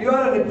 You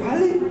are a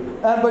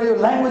Nepali, but your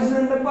language is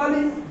not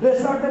Nepali,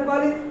 dress not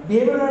Nepali,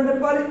 behavior not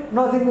Nepali,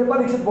 nothing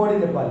Nepali except body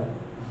Nepali.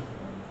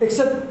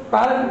 Except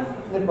parent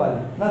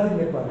Nepali, nothing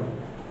Nepali.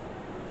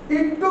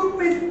 It took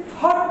me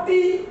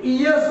 30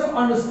 years to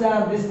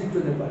understand this Ditto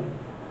Nepali.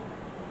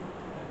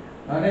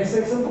 Now next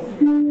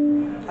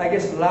section, I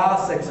guess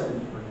last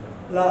section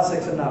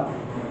now.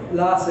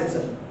 Last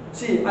section.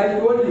 See, I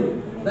told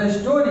you, the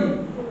story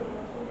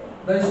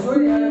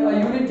had a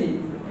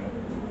unity,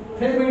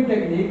 framing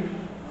technique,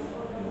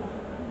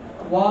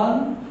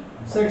 1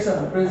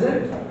 section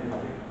present,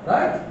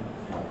 right?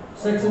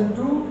 Section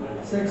 2,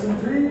 section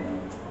 3,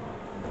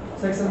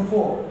 section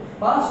 4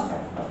 past.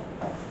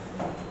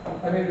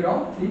 I may be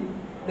wrong. 3.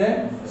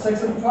 Then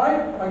section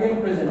 5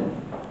 again present.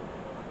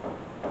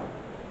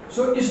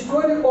 So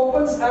story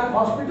opens at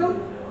hospital,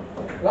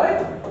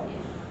 right?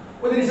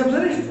 With the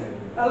receptionist.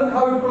 And look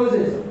how it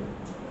closes.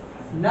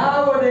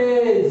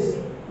 Nowadays,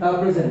 now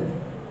present.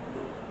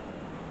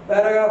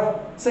 Paragraph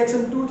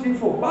section 2, 3,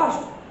 4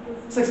 past.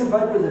 Section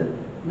 5 present.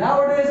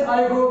 Nowadays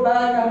I go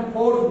back and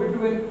forth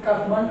between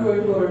Kathmandu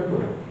and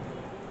Toronto.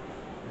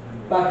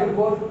 Back and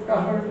forth,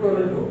 Kathmandu and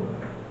Toronto.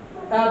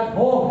 At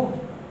home,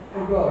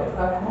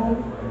 at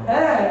home,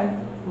 and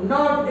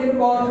not in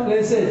both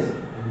places.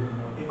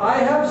 I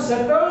have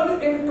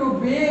settled into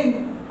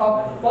being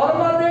a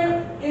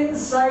permanent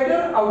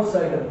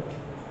insider-outsider.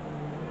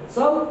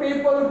 Some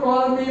people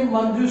call me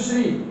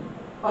Manjushri,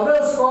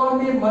 others call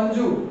me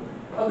Manju,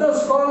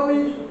 others call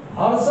me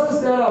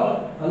Harsans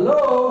thereof.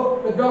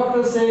 Hello, the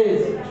doctor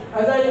says.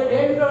 As I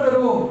enter the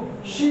room,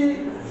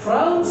 she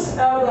frowns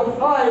at the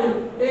file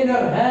in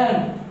her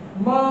hand.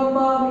 Ma,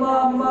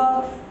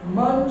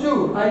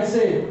 Manju, I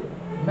say.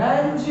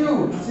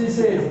 Manju, she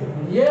says.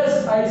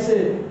 Yes, I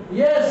say.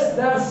 Yes,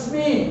 that's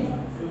me.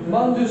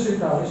 Manju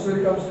Sita. The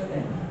story comes to an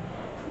end.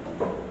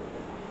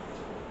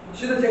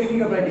 See the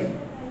technique of writing.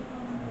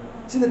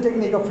 See the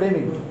technique of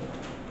framing.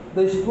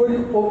 The story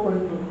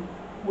opened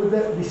with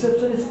the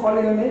receptionist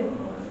calling her name,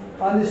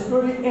 and the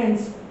story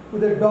ends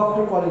with the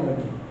doctor calling her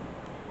name.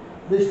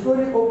 The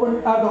story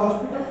opened at the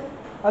hospital,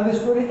 and the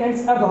story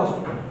ends at the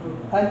hospital.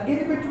 And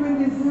in between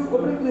these two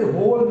openings, the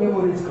whole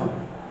memories come,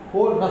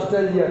 whole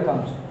nostalgia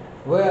comes,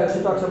 where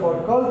she talks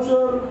about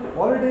culture,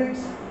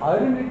 politics,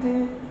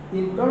 identity,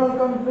 internal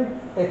conflict,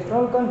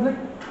 external conflict.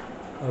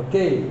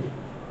 Okay.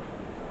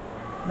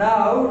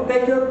 Now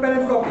take your pen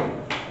and copy.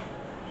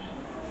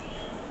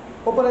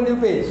 Open a new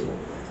page.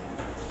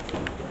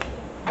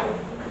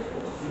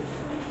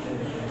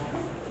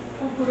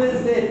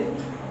 Today's date.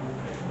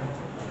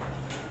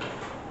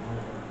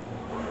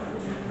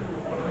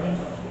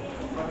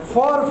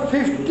 For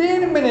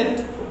 15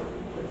 minutes,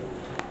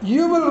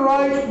 you will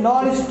write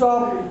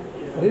non-stop,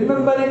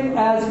 remembering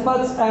as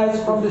much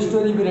as from the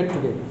story we read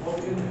today.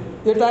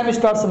 Your time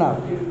starts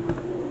now.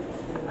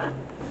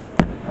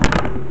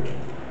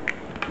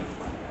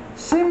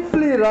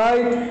 Simply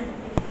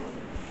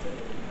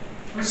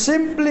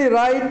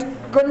write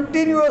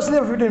continuously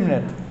for 15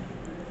 minutes.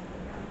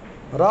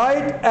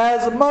 Write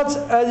as much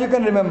as you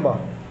can remember.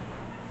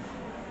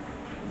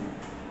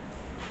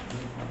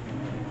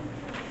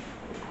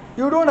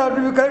 You don't have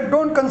to be correct,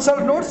 don't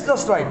consult notes,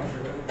 just write.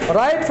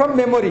 Write from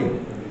memory.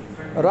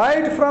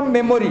 Write from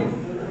memory.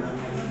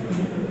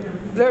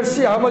 Let's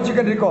see how much you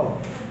can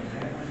recall.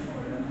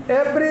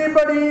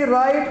 Everybody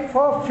write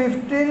for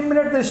 15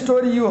 minutes the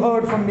story you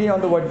heard from me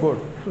on the whiteboard.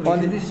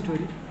 Where is this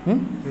story?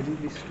 Where is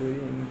this story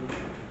in the book?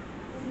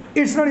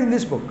 It's not in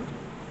this book.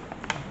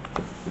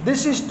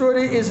 This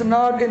story is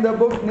not in the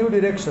book New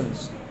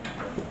Directions.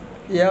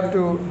 You have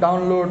to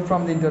download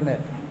from the internet.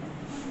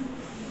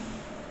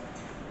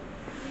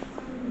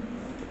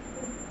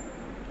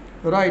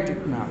 Write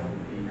it now.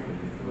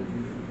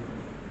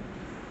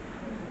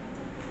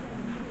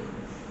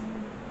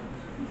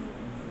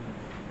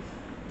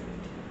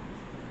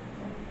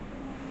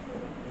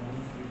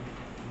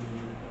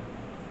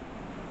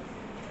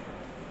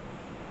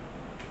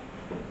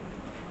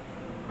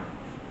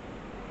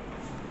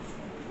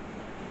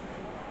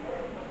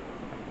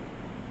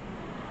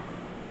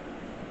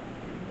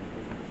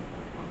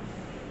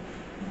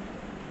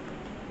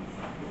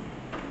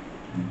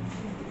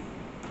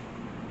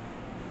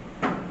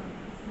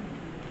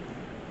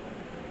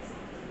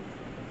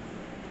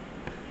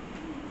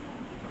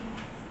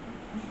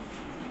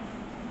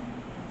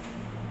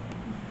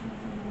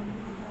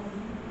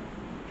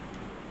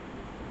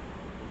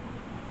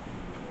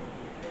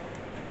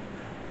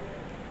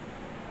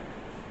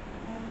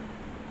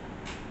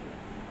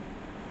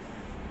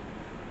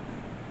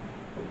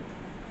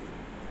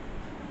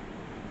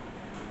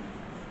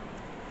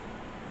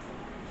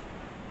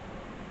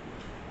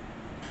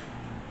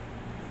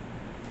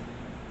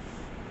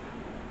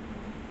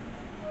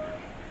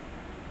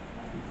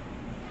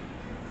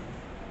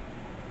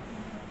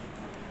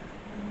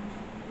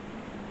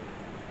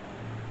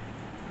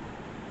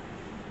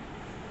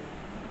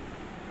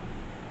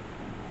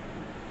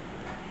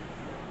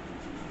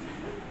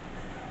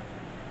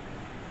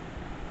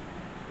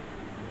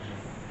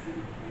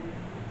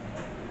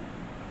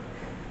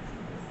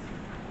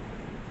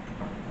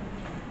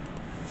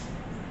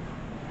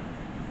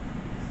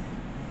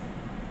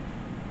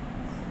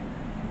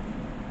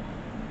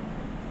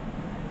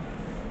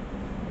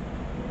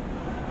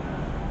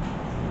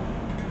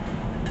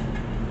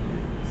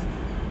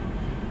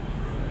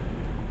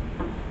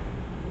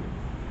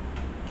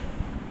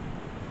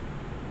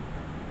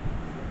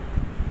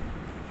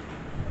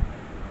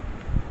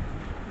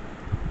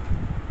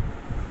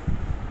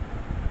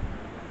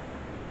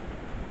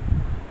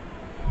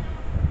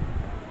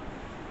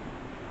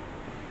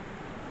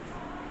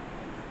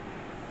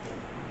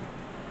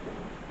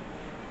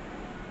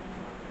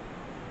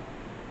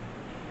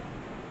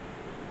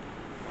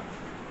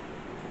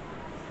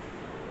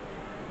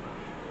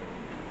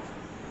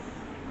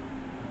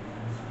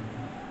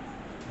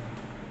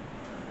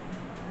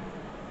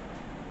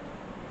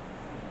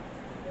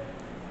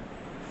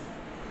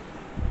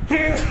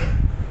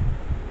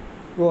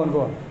 Go on,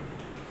 go on.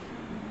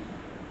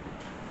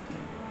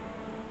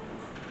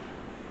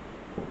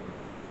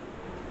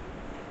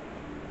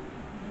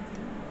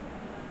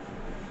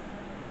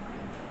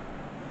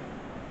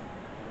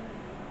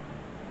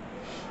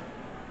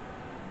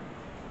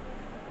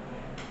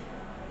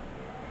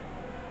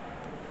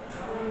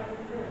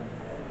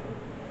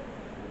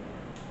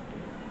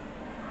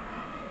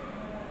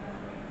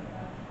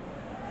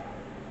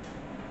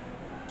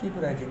 Keep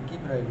writing, keep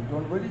writing.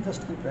 Don't worry,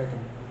 just keep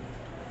writing.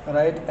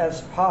 Write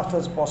as fast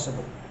as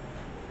possible.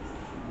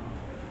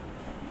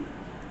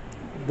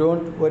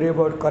 Don't worry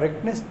about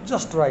correctness,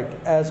 just write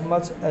as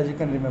much as you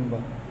can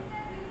remember.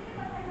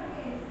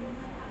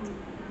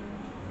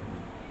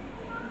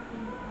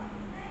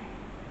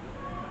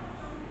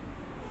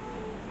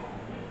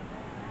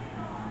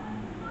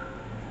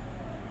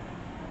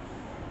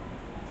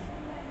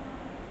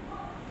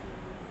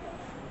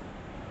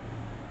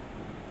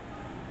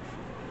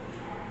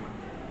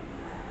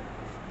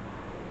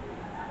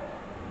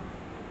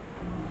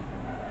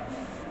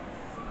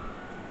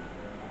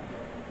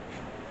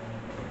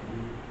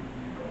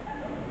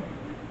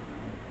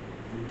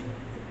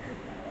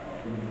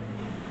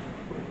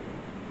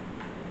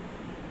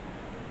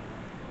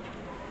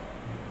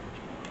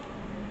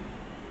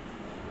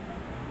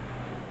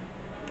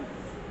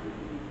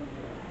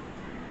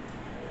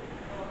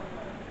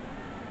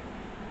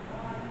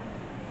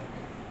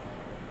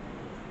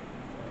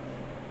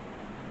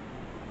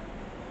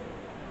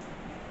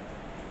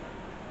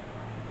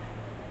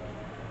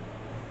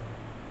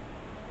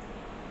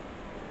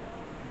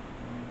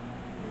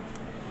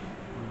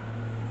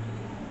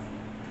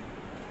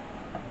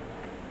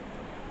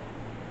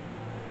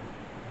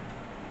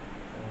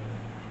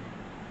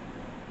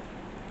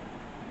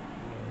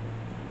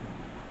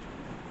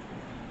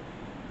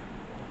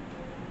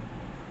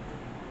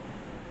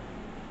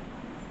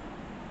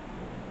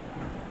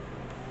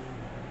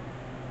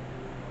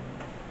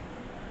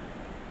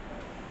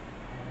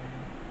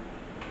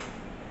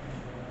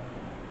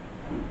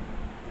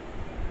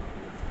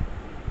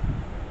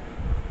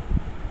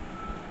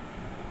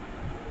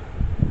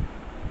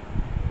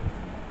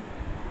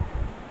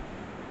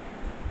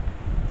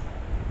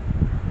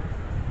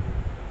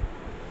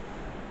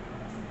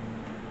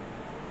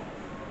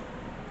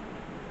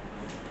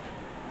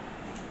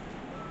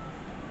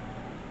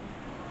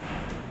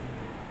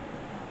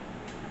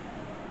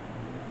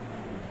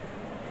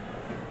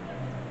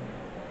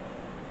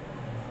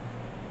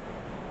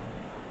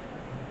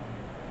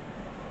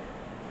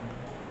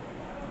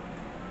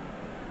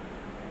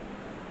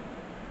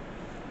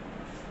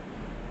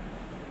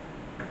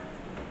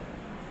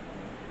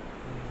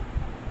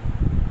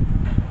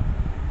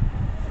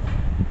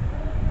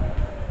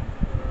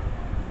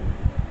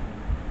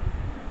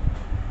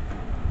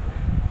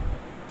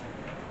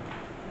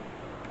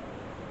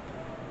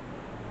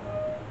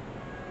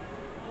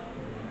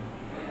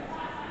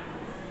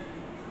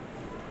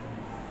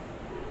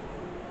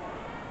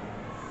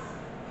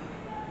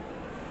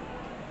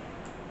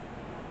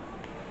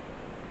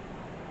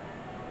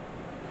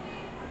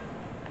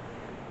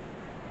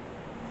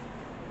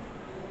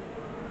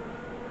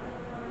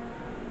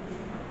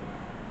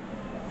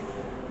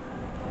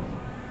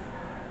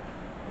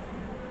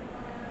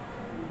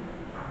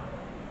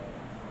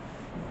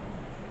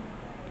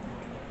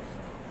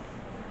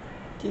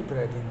 Keep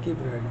writing, keep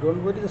writing.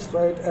 Don't worry, just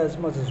write as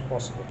much as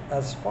possible,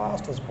 as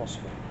fast as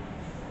possible.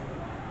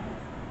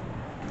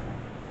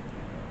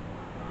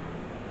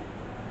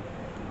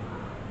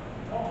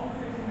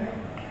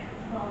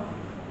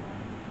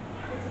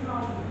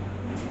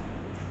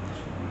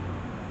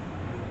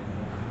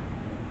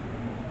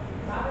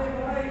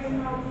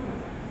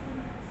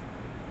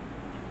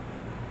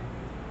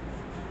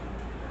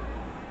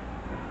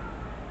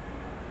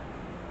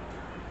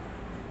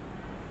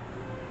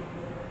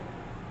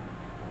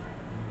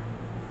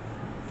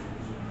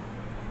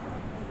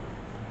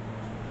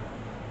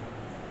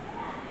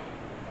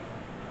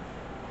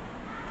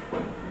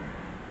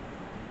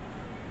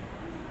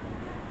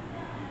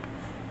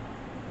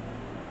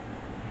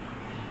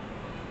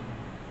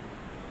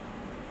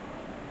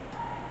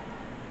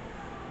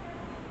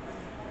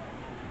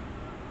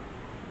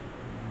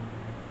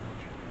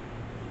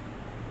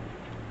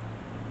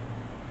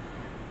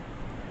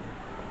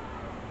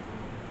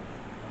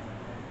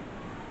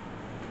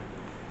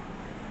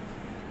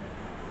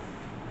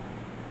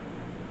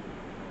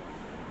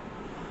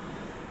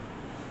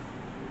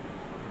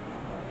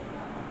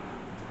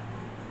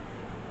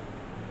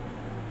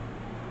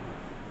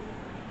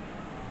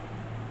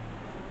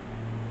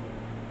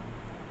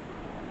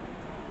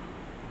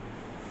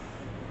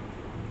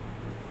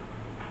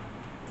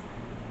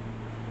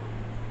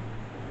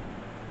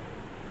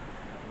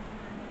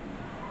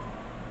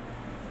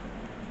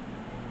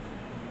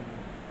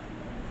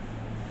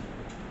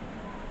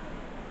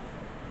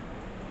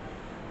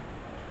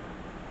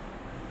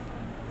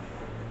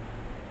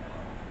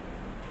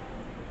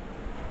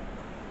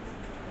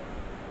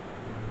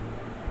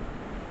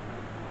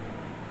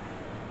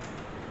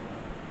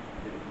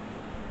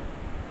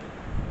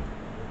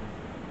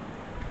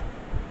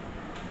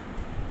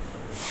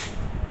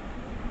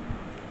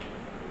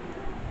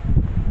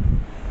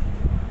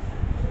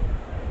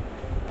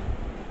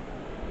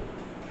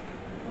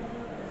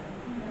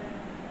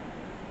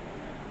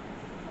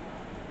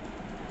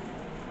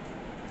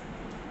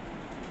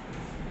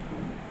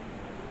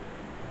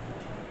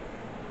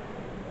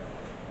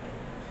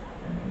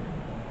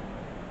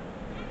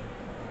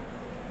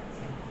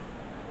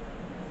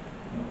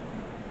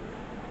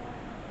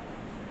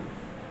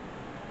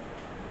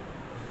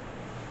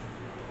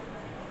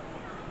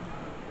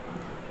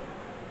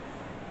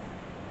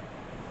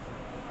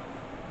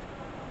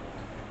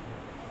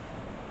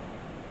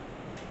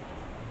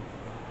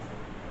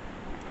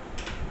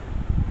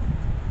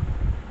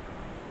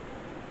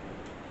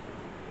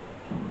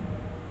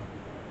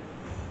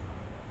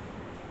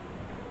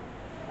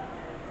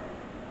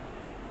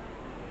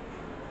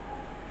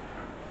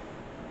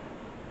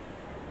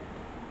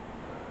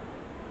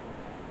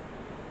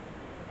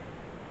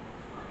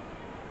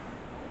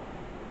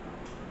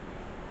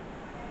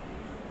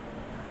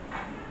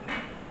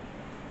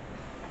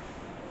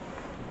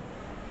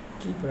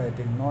 Keep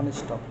writing,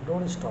 non-stop,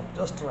 don't stop,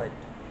 just write.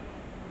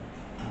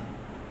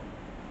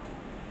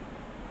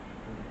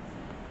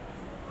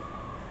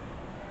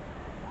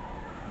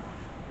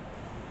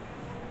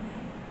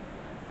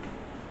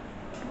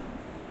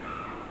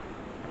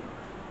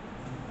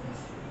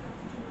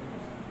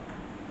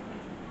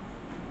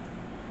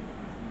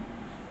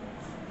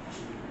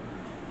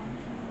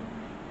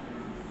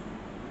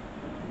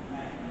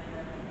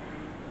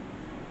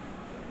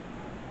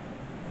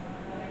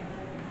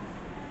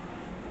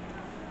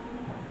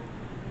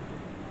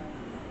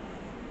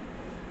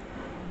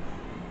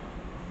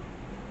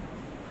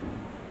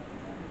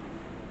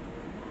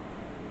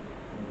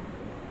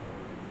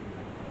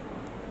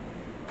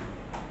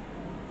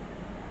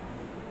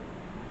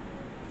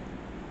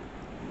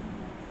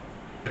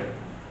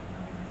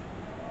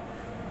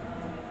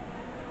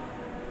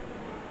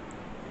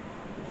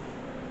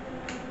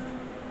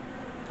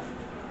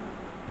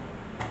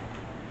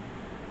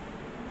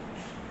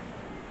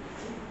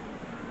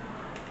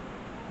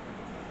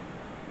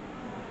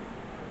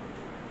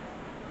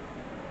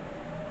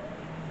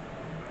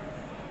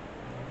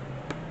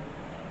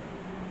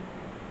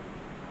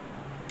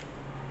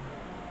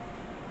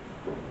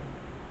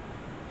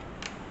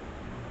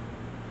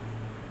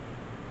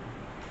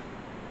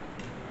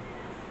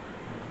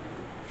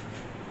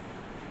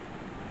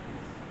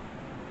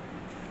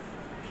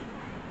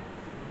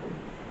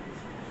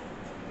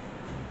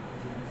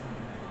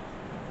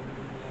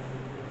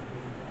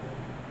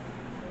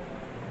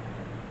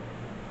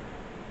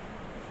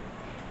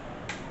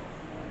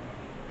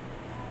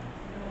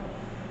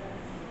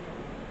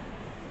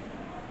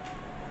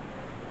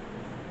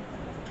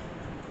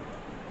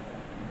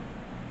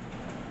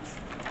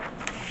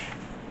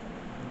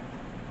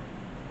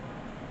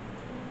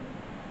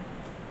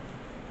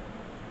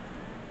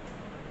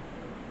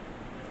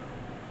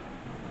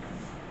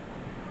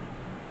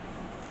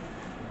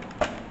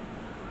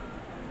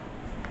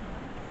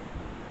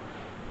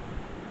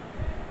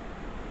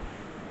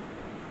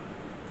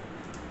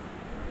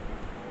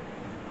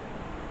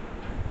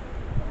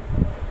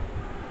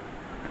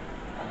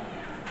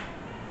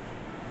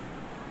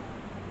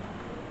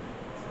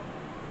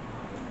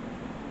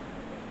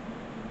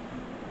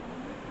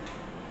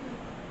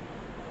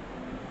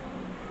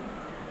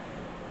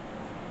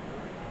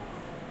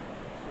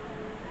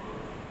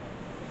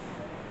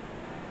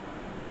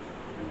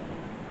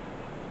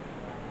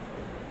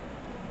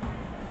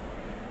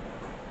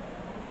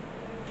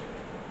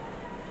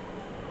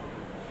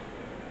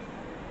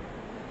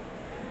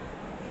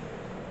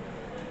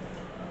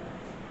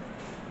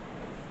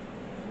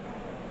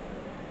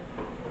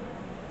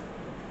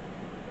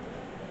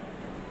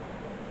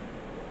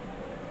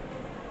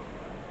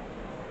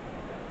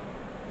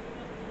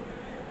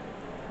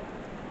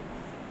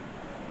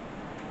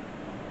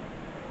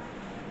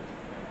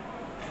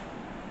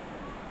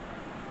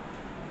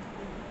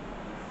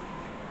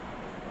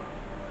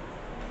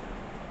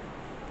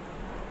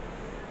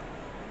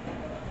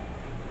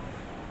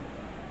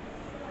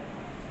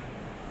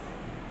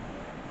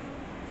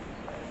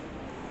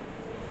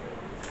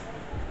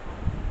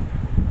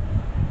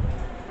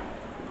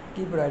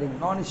 Keep writing,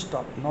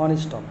 non-stop,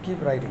 non-stop,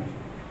 keep writing.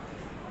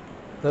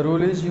 The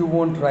rule is you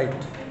won't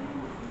write.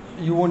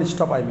 You won't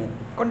stop, I mean.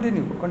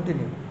 Continue,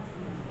 continue.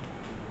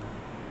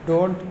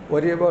 Don't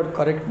worry about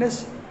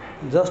correctness.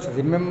 Just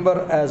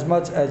remember as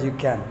much as you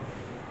can.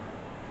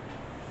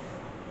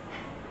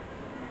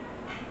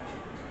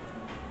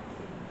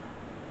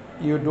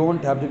 You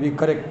don't have to be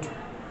correct.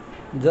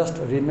 Just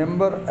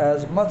remember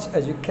as much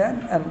as you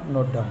can and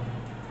note down.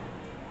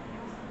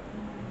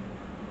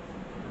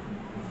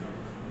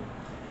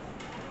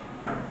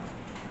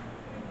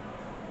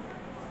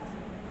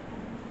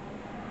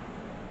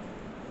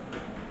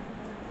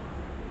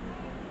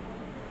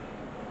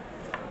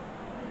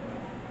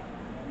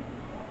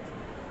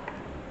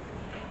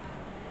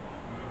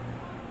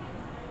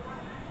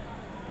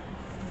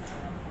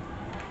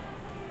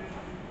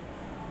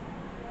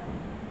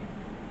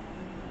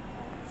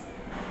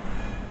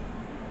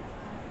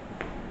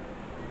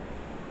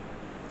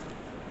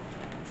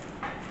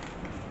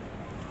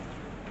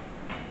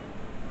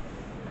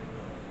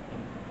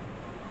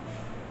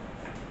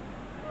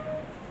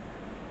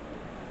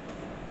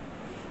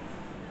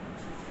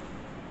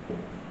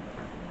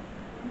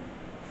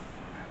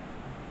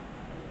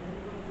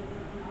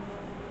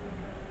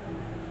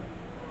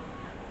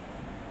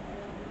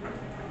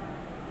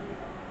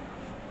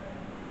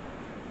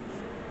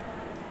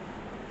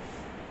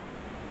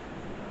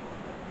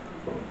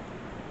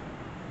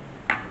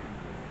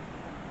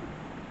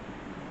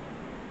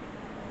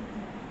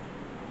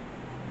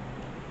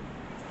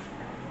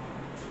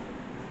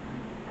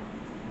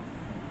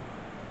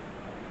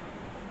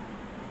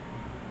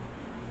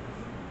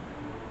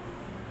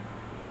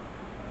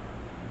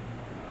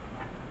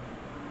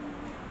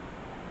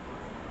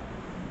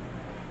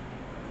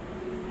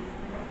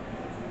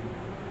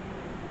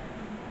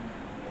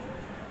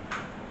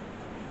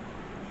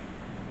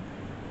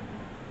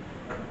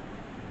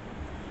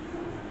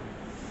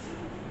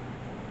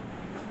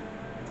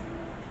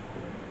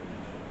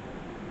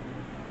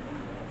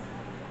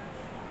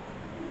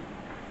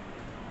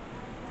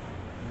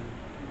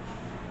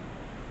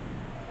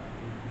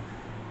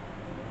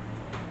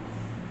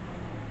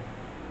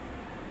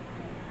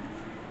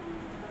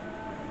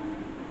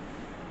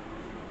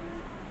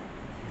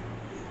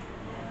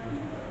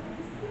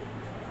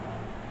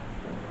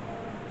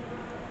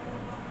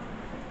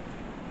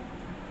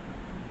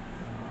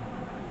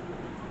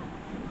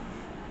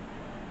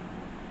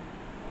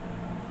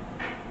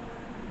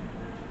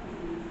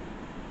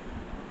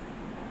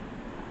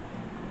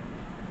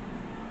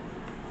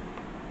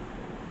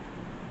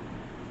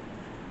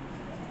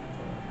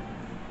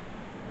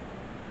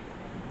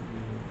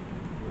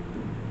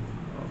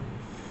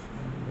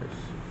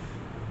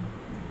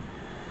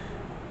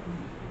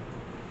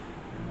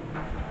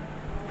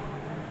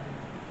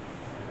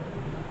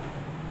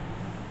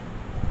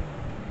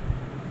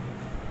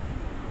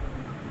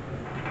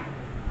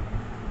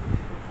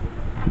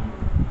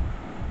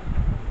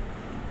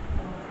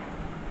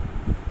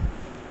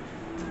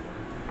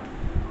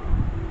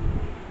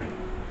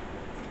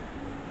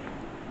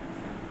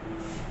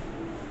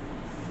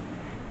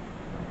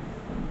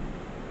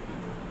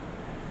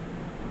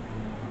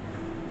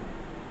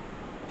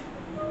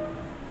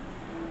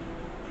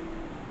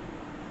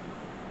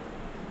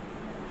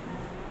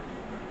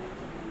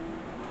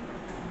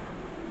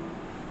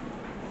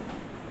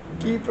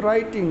 Keep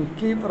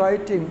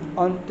writing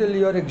until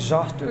you are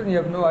exhausted and you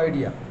have no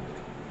idea.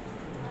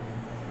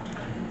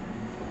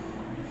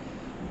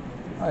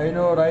 I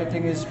know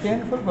writing is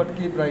painful, but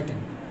keep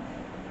writing.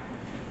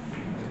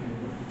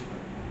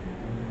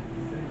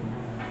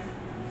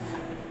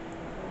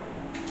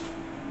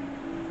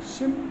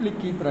 Simply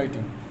keep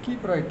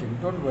writing,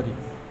 don't worry.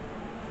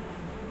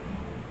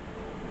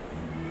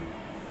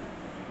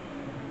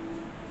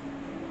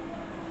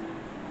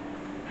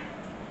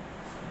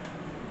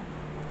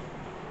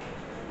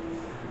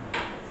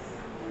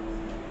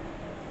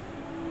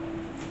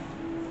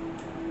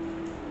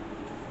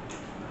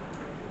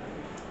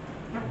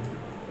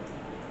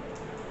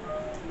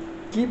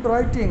 Keep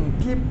writing.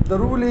 The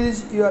rule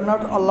is you are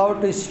not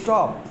allowed to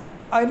stop.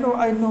 I know.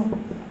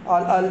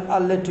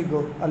 I'll let you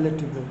go.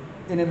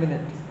 In a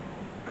minute.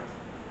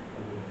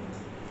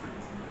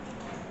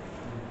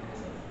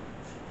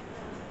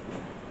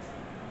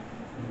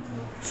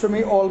 Show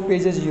me all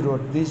pages you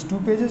wrote. These 2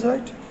 pages,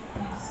 right?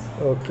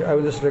 Okay, I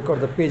will just record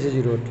the pages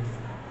you wrote.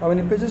 How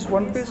many pages?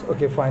 1 page?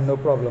 Okay, fine, no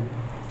problem.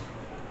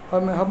 How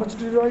much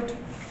did you write?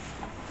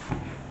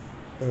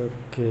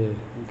 Okay,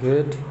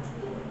 good.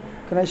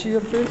 Can I see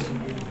your face?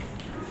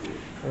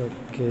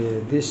 Okay,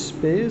 this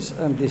page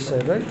and this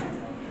side, right?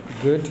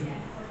 Good.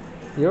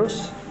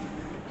 Yours?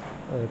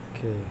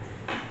 Okay,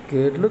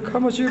 good. Look how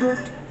much you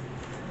wrote.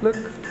 Look.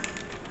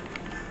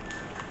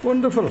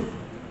 Wonderful.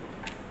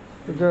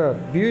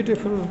 Good.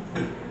 Beautiful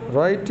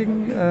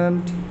writing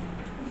and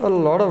a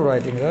lot of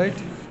writing, right?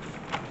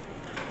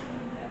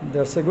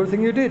 That's a good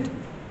thing you did.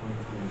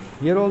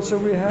 Here also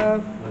we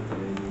have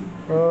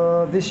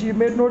this you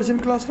made notes in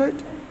class,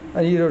 right?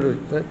 And you wrote it,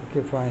 right?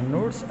 Okay, fine.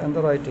 Notes and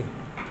the writing.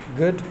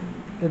 Good.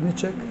 Let me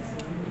check.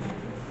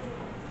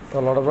 A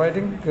lot of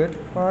writing. Good.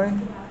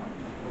 Fine.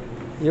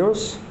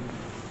 Yours?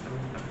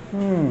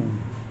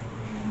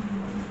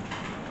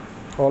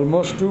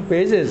 Almost 2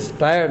 pages.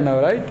 Tired now,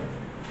 right?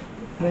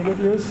 Can I get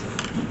yours?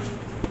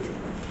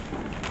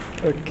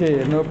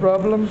 Okay, no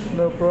problem.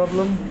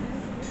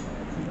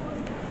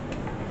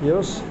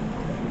 Yours?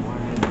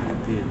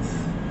 1.5 pages.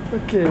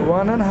 Okay,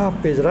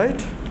 1.5 page,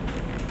 right?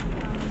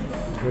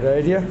 Good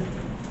idea.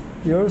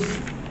 Yours?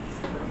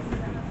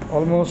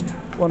 Almost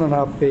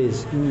 1.5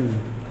 page.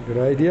 Good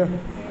idea.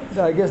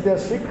 I guess they are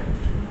sick.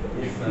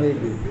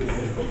 Maybe.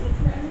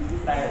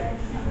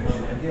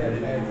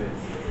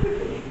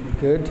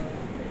 Good.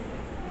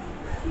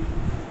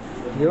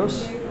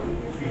 Yours?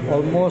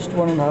 Almost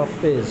 1.5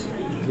 page.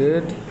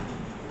 Good.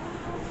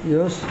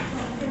 Yours?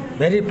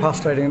 Very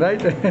fast writing,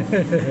 right?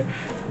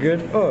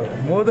 Good. Oh,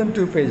 more than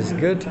 2 pages.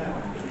 Good.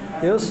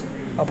 Yours?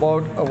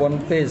 About 1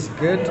 page.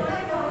 Good.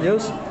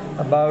 Yours?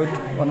 About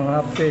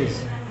 1.5 page.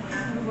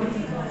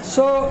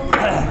 So,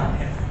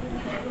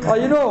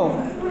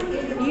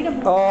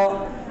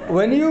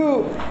 when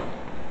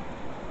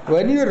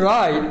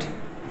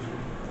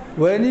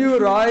you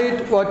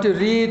write what you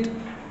read,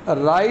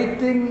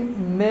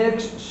 writing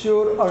makes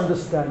sure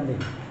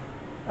understanding,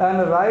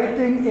 and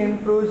writing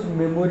improves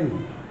memory.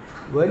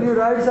 When you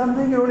write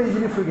something, you don't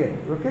easily forget.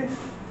 Okay,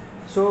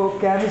 so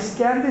can you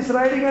scan this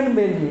writing and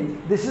mail me?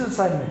 This is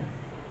assignment.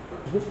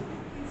 Okay?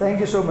 Thank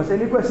you so much.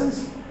 Any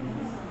questions?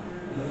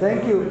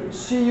 Thank you.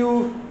 See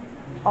you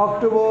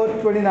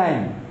October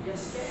 29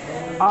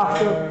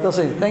 after the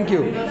same. Thank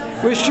you.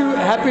 Wish you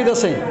happy the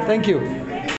same. Thank you.